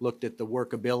also looked at the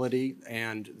workability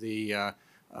and the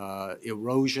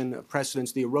erosion of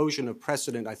precedents. The erosion of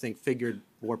precedent, I think, figured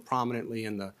more prominently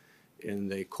in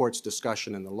the court's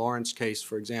discussion in the Lawrence case,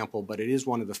 for example, but it is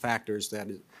one of the factors that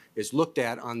is looked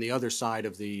at on the other side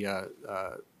of the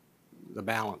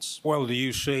balance. Well, do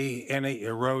you see any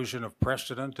erosion of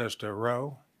precedent as to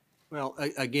Roe? Well,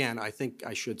 again, I think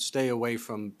I should stay away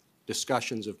from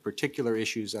discussions of particular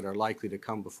issues that are likely to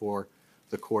come before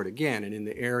the court again. And in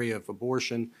the area of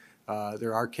abortion,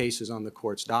 there are cases on the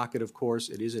court's docket, of course.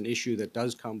 It is an issue that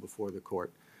does come before the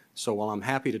court. So while I'm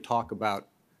happy to talk about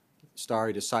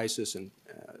stare decisis and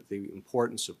the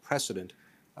importance of precedent,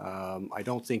 I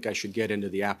don't think I should get into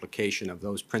the application of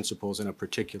those principles in a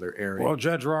particular area. Well,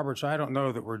 Judge Roberts, I don't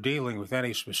know that we're dealing with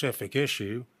any specific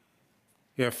issue.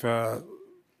 If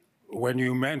when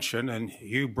you mention, and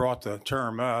you brought the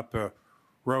term up,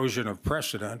 erosion of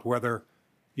precedent, whether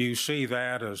you see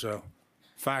that as a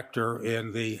factor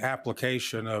in the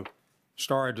application of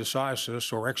stare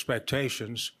decisis or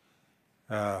expectations,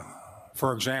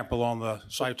 for example, on the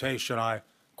citation I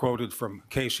quoted from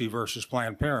Casey versus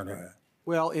Planned Parenthood.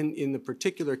 Well, in the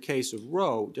particular case of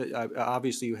Roe,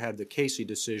 obviously you had the Casey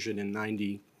decision in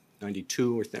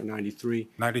 92 or 93.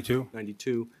 92?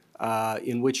 92,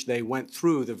 in which they went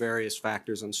through the various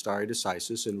factors on stare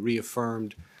decisis and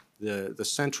reaffirmed the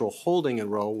central holding in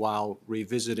Roe while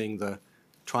revisiting the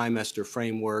trimester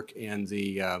framework and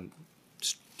the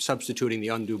substituting the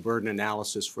undue burden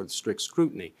analysis for the strict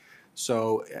scrutiny.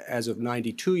 So as of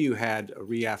 92, you had a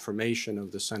reaffirmation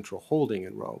of the central holding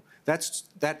in Roe.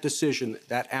 That decision,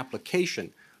 that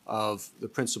application of the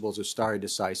principles of stare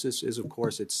decisis is, of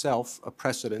course, itself a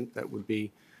precedent that would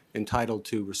be entitled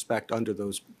to respect under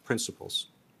those principles.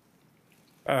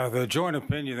 The joint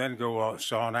opinion then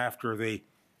goes on after the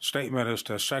statement as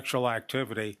to sexual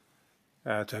activity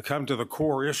to come to the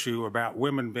core issue about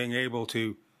women being able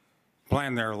to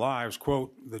plan their lives.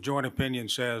 Quote, the joint opinion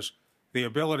says, the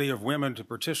ability of women to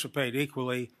participate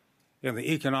equally in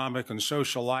the economic and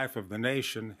social life of the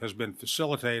nation has been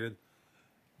facilitated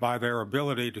by their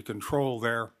ability to control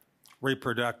their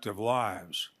reproductive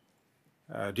lives.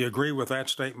 Do you agree with that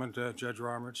statement, Judge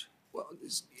Roberts? Well,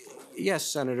 yes,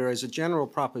 Senator, as a general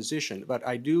proposition, but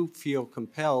I do feel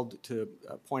compelled to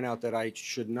point out that I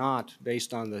should not,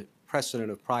 based on the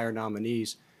precedent of prior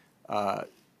nominees,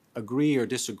 agree or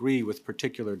disagree with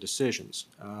particular decisions,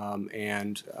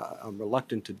 and I'm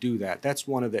reluctant to do that. That's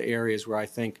one of the areas where I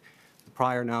think the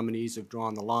prior nominees have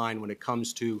drawn the line when it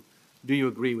comes to, do you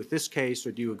agree with this case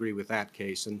or do you agree with that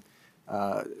case? And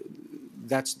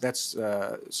that's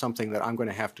something that I'm going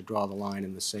to have to draw the line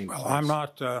in the same place. I'm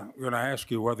not going to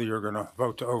ask you whether you're going to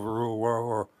vote to overrule Roe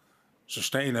or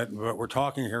sustain it, but we're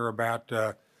talking here about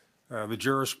the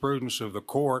jurisprudence of the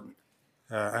court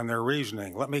and their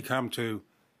reasoning. Let me come to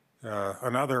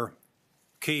another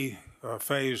key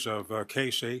phase of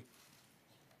Casey,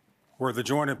 where the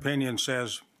joint opinion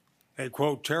says a,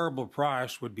 quote, terrible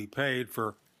price would be paid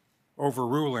for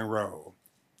overruling Roe.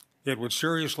 It would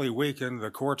seriously weaken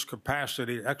the court's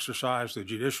capacity to exercise the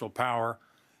judicial power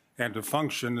and to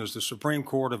function as the Supreme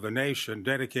Court of the nation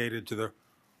dedicated to the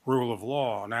rule of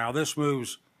law. Now, this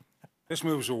moves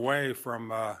away from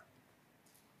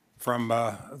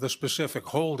the specific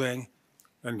holding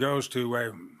and goes to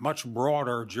a much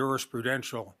broader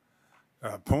jurisprudential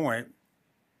point,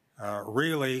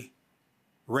 really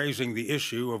raising the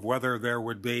issue of whether there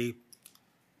would be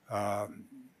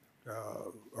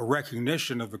a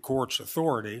recognition of the court's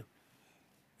authority.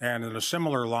 And in a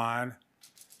similar line,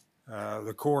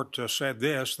 the court said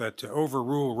this, that to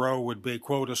overrule Roe would be,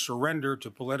 quote, a surrender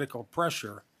to political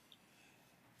pressure,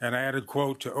 and added,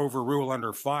 quote, to overrule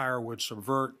under fire would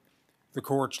subvert the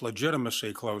court's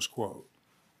legitimacy, close quote.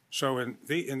 So in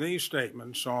these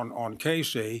statements on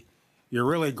Casey, you're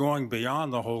really going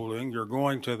beyond the holding. You're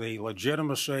going to the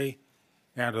legitimacy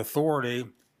and authority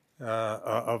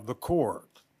of the court.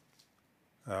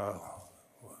 Do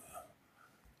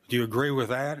you agree with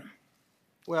that?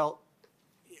 Well,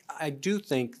 I do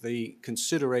think the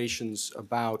considerations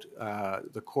about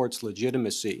the court's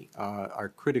legitimacy are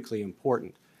critically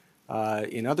important.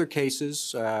 In other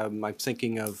cases, I'm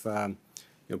thinking of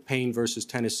Payne versus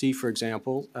Tennessee, for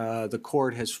example. The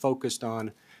court has focused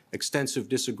on extensive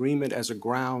disagreement as a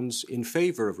grounds in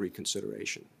favor of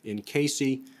reconsideration. In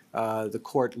Casey, the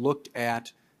court looked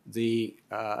at the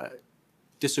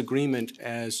disagreement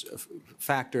as a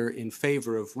factor in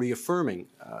favor of reaffirming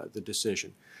the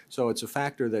decision. So it's a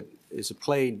factor that is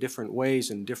played different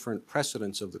ways in different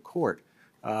precedents of the court.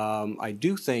 I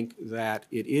do think that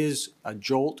it is a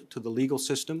jolt to the legal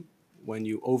system when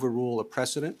you overrule a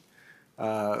precedent.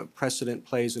 Precedent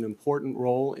plays an important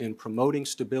role in promoting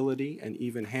stability and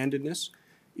even-handedness.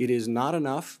 It is not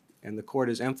enough, and the court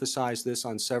has emphasized this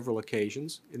on several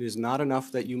occasions, it is not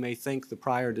enough that you may think the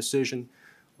prior decision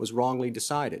was wrongly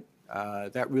decided.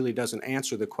 That really doesn't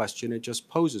answer the question, it just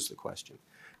poses the question.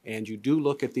 And you do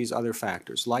look at these other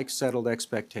factors, like settled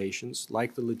expectations,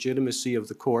 like the legitimacy of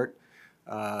the court,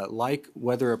 like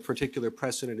whether a particular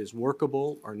precedent is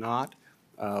workable or not,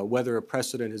 whether a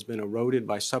precedent has been eroded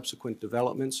by subsequent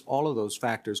developments. All of those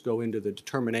factors go into the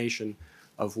determination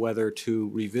of whether to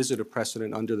revisit a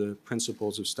precedent under the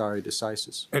principles of stare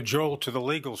decisis. A jolt to the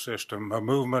legal system, a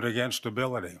movement against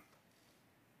stability.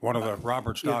 One of the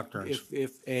Roberts doctrines.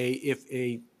 If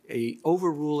a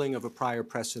overruling of a prior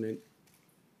precedent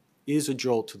is a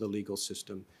jolt to the legal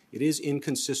system, it is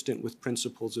inconsistent with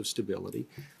principles of stability.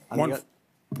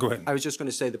 Go ahead. I was just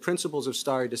going to say the principles of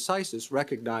stare decisis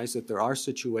recognize that there are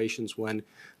situations when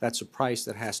that's a price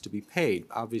that has to be paid.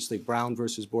 Obviously, Brown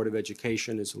versus Board of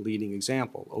Education is a leading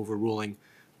example, overruling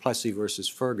Plessy versus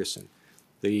Ferguson.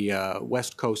 The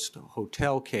West Coast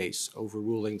Hotel case,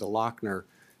 overruling the Lochner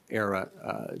era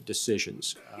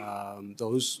decisions.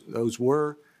 Those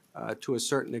were, to a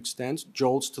certain extent,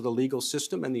 jolts to the legal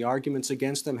system, and the arguments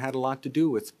against them had a lot to do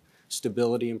with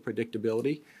stability and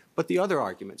predictability. But the other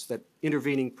arguments, that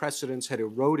intervening precedents had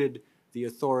eroded the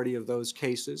authority of those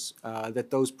cases,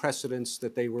 that those precedents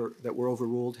that were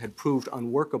overruled had proved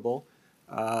unworkable,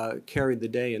 carried the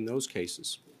day in those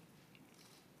cases.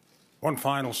 One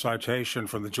final citation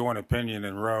from the joint opinion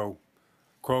in Roe.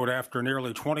 Quote, after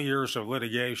nearly 20 years of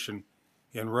litigation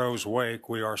in Roe's wake,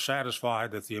 we are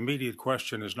satisfied that the immediate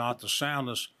question is not the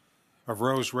soundness of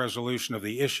Roe's resolution of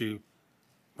the issue,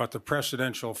 but the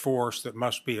precedential force that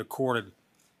must be accorded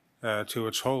to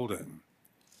its holding.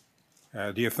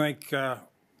 Do you think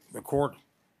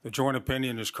the joint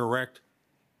opinion is correct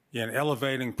in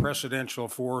elevating precedential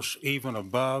force even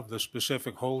above the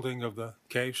specific holding of the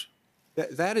case?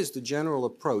 That is the general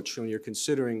approach when you're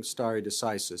considering stare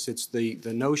decisis. It's the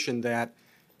notion that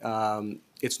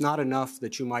it's not enough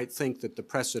that you might think that the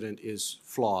precedent is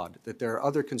flawed, that there are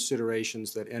other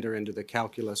considerations that enter into the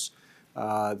calculus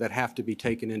that have to be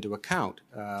taken into account.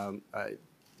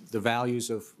 The values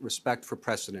of respect for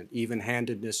precedent,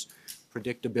 even-handedness,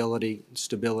 predictability,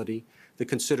 stability, the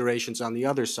considerations on the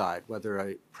other side, whether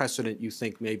a precedent you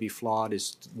think may be flawed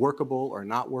is workable or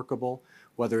not workable,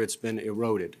 whether it's been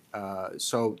eroded.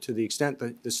 So to the extent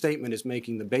that the statement is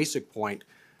making the basic point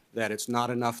that it's not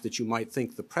enough that you might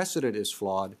think the precedent is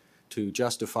flawed to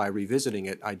justify revisiting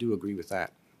it, I do agree with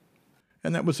that.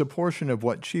 And that was a portion of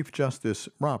what Chief Justice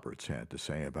Roberts had to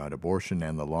say about abortion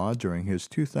and the law during his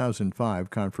 2005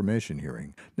 confirmation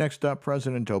hearing. Next up,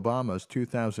 President Obama's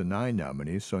 2009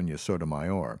 nominee, Sonia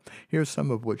Sotomayor. Here's some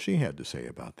of what she had to say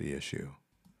about the issue.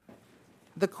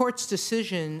 The court's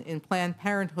decision in Planned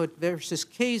Parenthood versus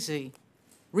Casey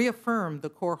reaffirmed the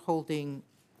core holding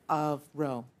of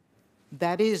Roe.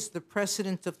 That is the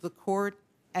precedent of the court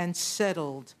and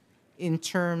settled in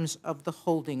terms of the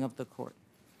holding of the court.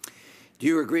 Do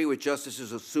you agree with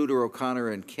Justices Souter, O'Connor,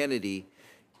 and Kennedy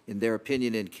in their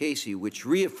opinion in Casey, which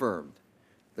reaffirmed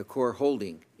the core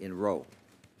holding in Roe?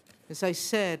 As I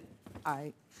said,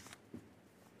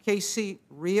 Casey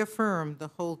reaffirmed the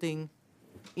holding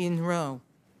in Roe.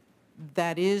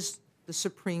 That is the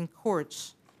Supreme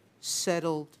Court's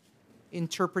settled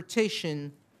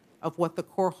interpretation of what the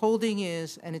core holding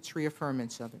is and its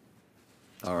reaffirmance of it.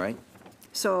 All right.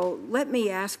 So let me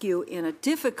ask you, in a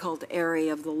difficult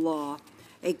area of the law,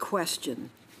 a question.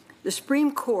 The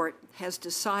Supreme Court has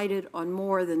decided on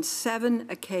more than 7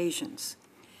 occasions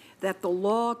that the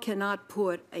law cannot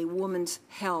put a woman's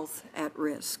health at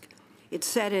risk. It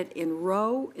said it in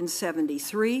Roe in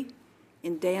 73,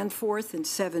 in Danforth in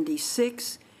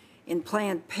 76, in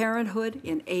Planned Parenthood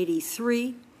in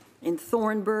 83, in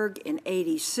Thornburg in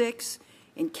 86,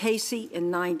 in Casey in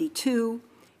 92,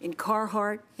 in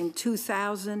Carhart in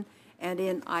 2000, and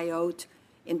in Ayotte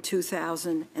in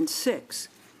 2006.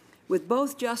 With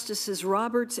both Justices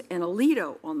Roberts and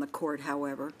Alito on the court,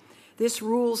 however, this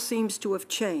rule seems to have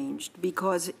changed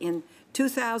because in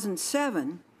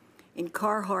 2007, in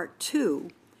Carhart 2,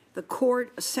 the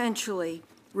court essentially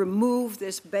removed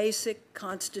this basic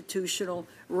constitutional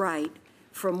right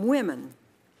from women.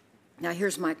 Now,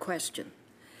 here's my question.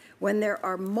 When there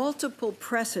are multiple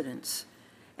precedents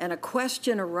and a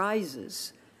question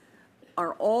arises,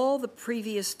 are all the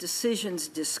previous decisions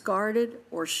discarded,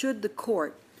 or should the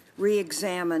court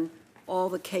re-examine all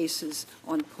the cases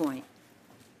on point?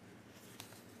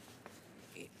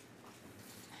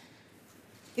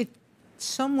 It's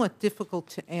somewhat difficult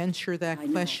to answer that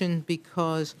question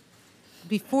because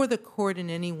before the court in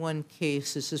any one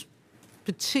case is this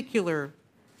particular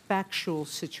factual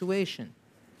situation.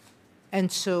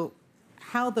 And so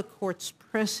how the court's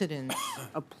precedents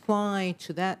apply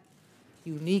to that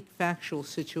unique factual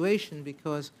situation,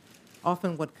 because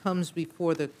often what comes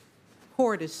before the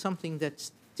court is something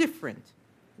that's different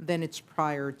than its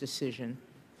prior decision.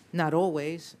 Not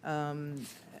always,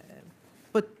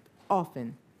 but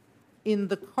often. In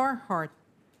the Carhart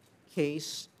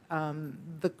case,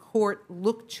 the court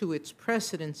looked to its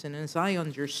precedents, and as I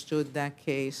understood that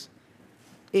case,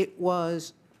 it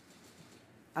was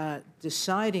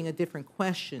deciding a different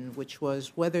question, which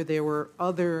was whether there were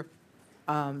other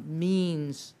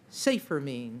means, safer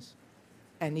means,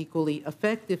 and equally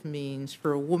effective means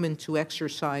for a woman to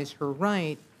exercise her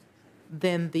right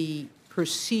than the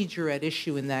procedure at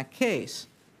issue in that case.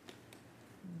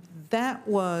 That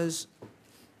was,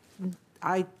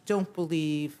 I don't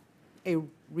believe, a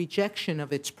rejection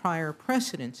of its prior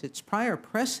precedents. Its prior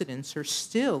precedents are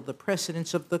still the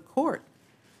precedents of the court.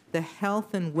 The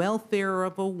health and welfare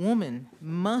of a woman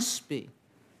must be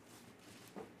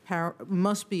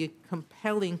a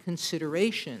compelling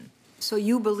consideration. So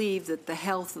you believe that the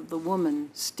health of the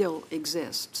woman still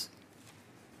exists?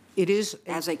 It is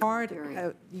as a part.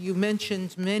 You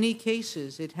mentioned many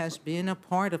cases. It has been a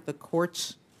part of the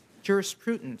court's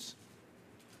jurisprudence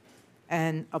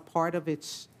and a part of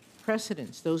its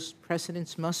precedents. Those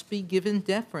precedents must be given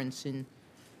deference in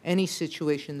any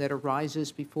situation that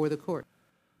arises before the court.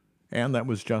 And that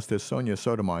was Justice Sonia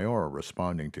Sotomayor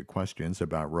responding to questions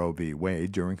about Roe v.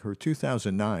 Wade during her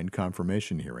 2009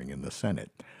 confirmation hearing in the Senate.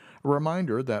 A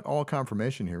reminder that all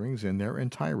confirmation hearings in their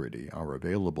entirety are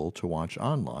available to watch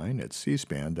online at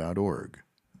cspan.org.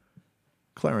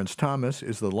 Clarence Thomas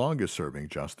is the longest-serving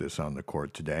justice on the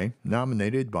court today.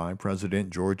 Nominated by President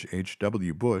George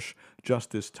H.W. Bush,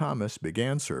 Justice Thomas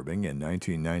began serving in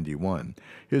 1991.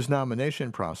 His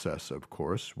nomination process, of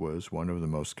course, was one of the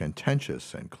most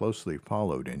contentious and closely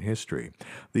followed in history.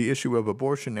 The issue of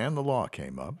abortion and the law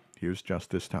came up. Here's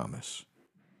Justice Thomas.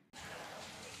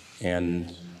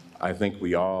 And I think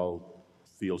we all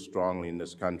feel strongly in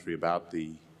this country about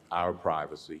our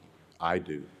privacy. I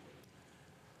do.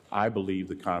 I believe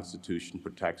the Constitution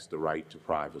protects the right to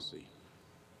privacy.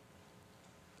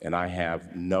 And I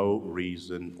have no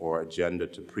reason or agenda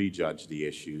to prejudge the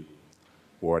issue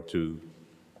or to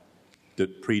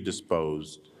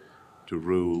predispose to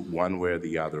rule one way or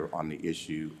the other on the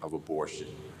issue of abortion,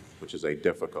 which is a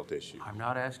difficult issue. I'm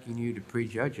not asking you to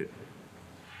prejudge it.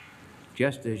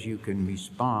 Just as you can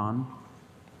respond,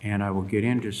 and I will get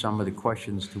into some of the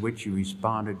questions to which you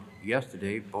responded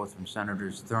yesterday, both from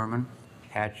Senators Thurmond,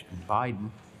 Hatch, and Biden,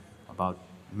 about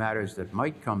matters that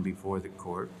might come before the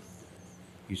court,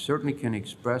 you certainly can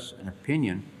express an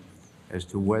opinion as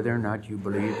to whether or not you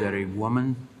believe that a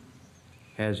woman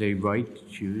has a right to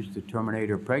choose to terminate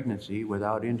her pregnancy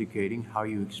without indicating how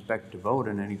you expect to vote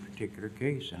in any particular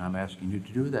case, and I'm asking you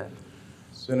to do that.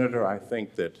 Senator, I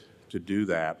think that to do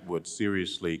that would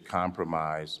seriously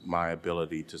compromise my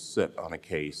ability to sit on a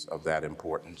case of that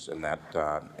importance and that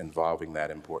involving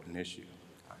that important issue.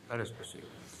 Let us proceed.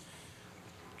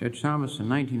 Judge Thomas, in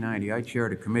 1990, I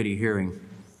chaired a committee hearing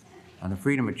on the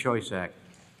Freedom of Choice Act,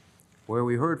 where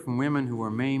we heard from women who were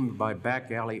maimed by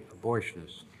back alley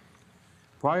abortionists.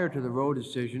 Prior to the Roe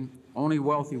decision, only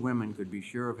wealthy women could be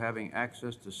sure of having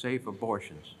access to safe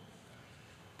abortions.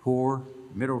 Poor,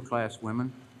 middle-class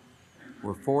women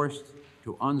were forced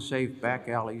to unsafe back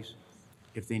alleys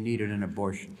if they needed an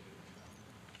abortion.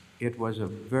 It was a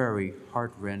very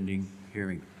heart-rending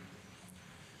hearing.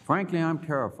 Frankly, I'm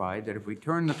terrified that if we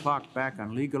turn the clock back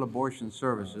on legal abortion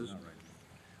services,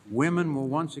 women will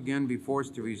once again be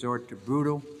forced to resort to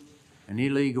brutal and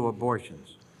illegal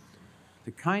abortions.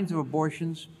 The kinds of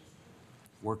abortions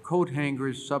where coat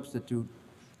hangers substitute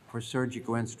for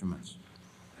surgical instruments.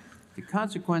 The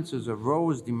consequences of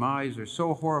Roe's demise are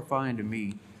so horrifying to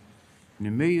me and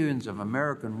to millions of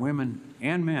American women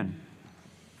and men.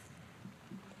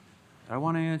 I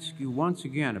want to ask you once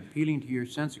again, appealing to your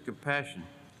sense of compassion,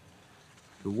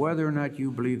 to whether or not you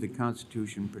believe the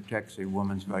Constitution protects a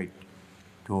woman's right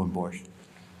to abortion.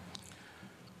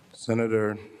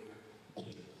 Senator,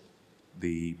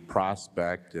 the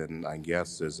prospect, and I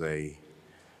guess as a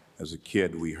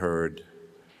kid we heard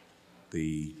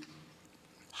the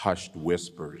hushed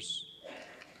whispers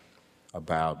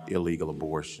about illegal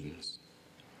abortions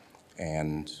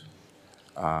and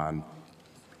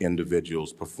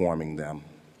individuals performing them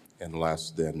in less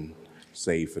than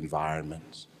safe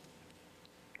environments.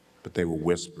 But they were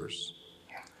whispers.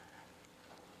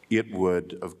 It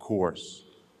would, of course,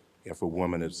 if a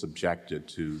woman is subjected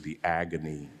to the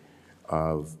agony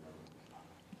of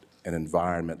an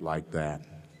environment like that,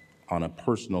 on a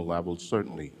personal level,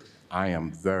 certainly, I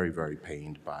am very, very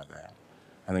pained by that.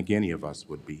 I think any of us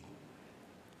would be.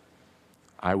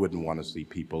 I wouldn't want to see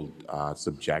people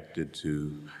subjected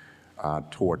to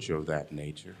torture of that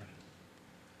nature.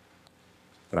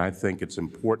 But I think it's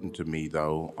important to me,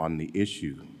 though, on the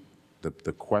issue,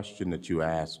 the question that you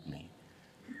asked me,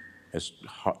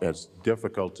 as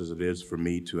difficult as it is for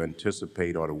me to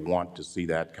anticipate or to want to see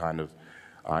that kind of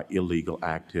illegal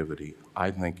activity,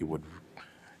 I think it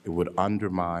would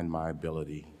undermine my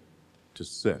ability to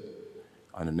sit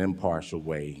in an impartial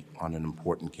way on an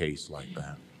important case like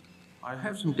that. I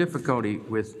have some difficulty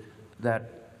with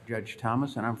that, Judge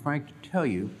Thomas, and I'm frank to tell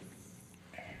you,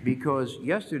 because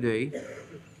yesterday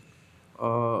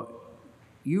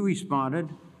you responded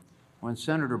when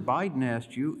Senator Biden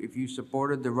asked you if you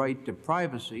supported the right to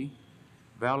privacy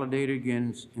validated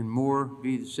in Moore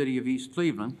v. the City of East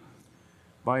Cleveland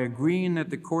by agreeing that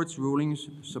the court's rulings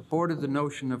supported the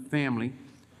notion of family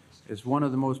as one of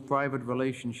the most private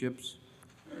relationships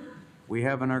we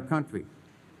have in our country.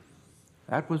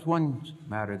 That was one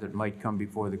matter that might come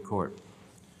before the court.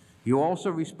 You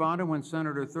also responded when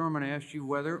Senator Thurmond asked you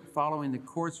whether, following the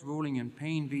court's ruling in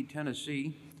Payne v.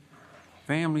 Tennessee,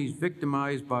 families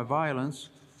victimized by violence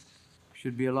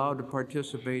should be allowed to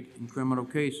participate in criminal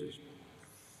cases.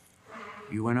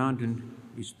 You went on to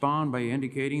respond by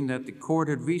indicating that the court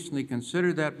had recently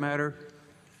considered that matter,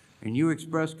 and you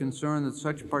expressed concern that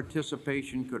such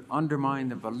participation could undermine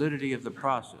the validity of the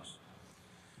process.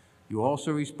 You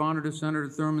also responded to Senator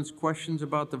Thurmond's questions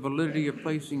about the validity of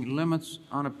placing limits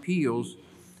on appeals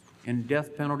in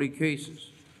death penalty cases,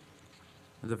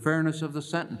 the fairness of the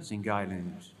sentencing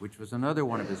guidelines, which was another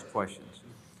one of his questions,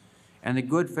 and the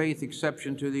good faith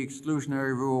exception to the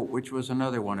exclusionary rule, which was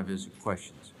another one of his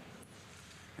questions.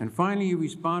 And finally, you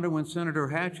responded when Senator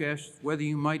Hatch asked whether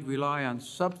you might rely on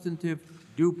substantive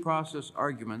due process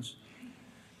arguments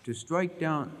to strike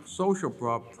down social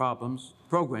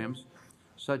programs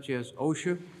such as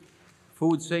OSHA,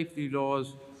 food safety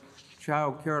laws,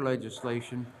 child care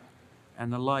legislation,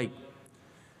 and the like,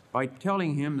 by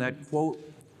telling him that, quote,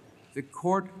 the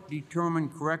court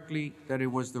determined correctly that it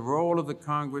was the role of the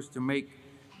Congress to make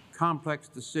complex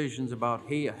decisions about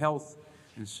health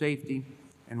and safety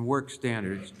and work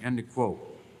standards, end of quote.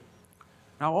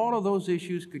 Now, all of those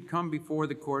issues could come before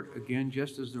the court again,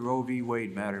 just as the Roe v.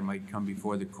 Wade matter might come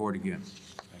before the court again.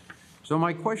 So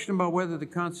my question about whether the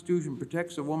Constitution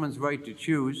protects a woman's right to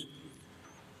choose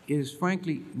is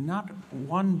frankly not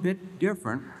one bit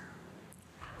different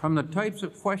from the types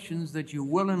of questions that you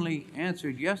willingly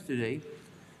answered yesterday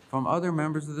from other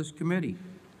members of this committee.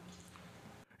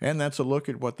 And that's a look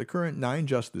at what the current 9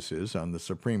 justices on the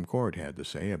Supreme Court had to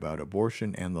say about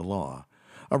abortion and the law.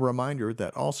 A reminder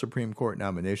that all Supreme Court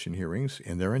nomination hearings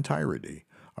in their entirety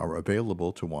are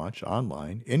available to watch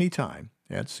online anytime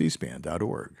at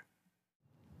cspan.org.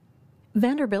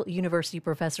 Vanderbilt University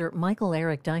professor Michael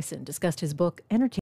Eric Dyson discussed his book, Entertainment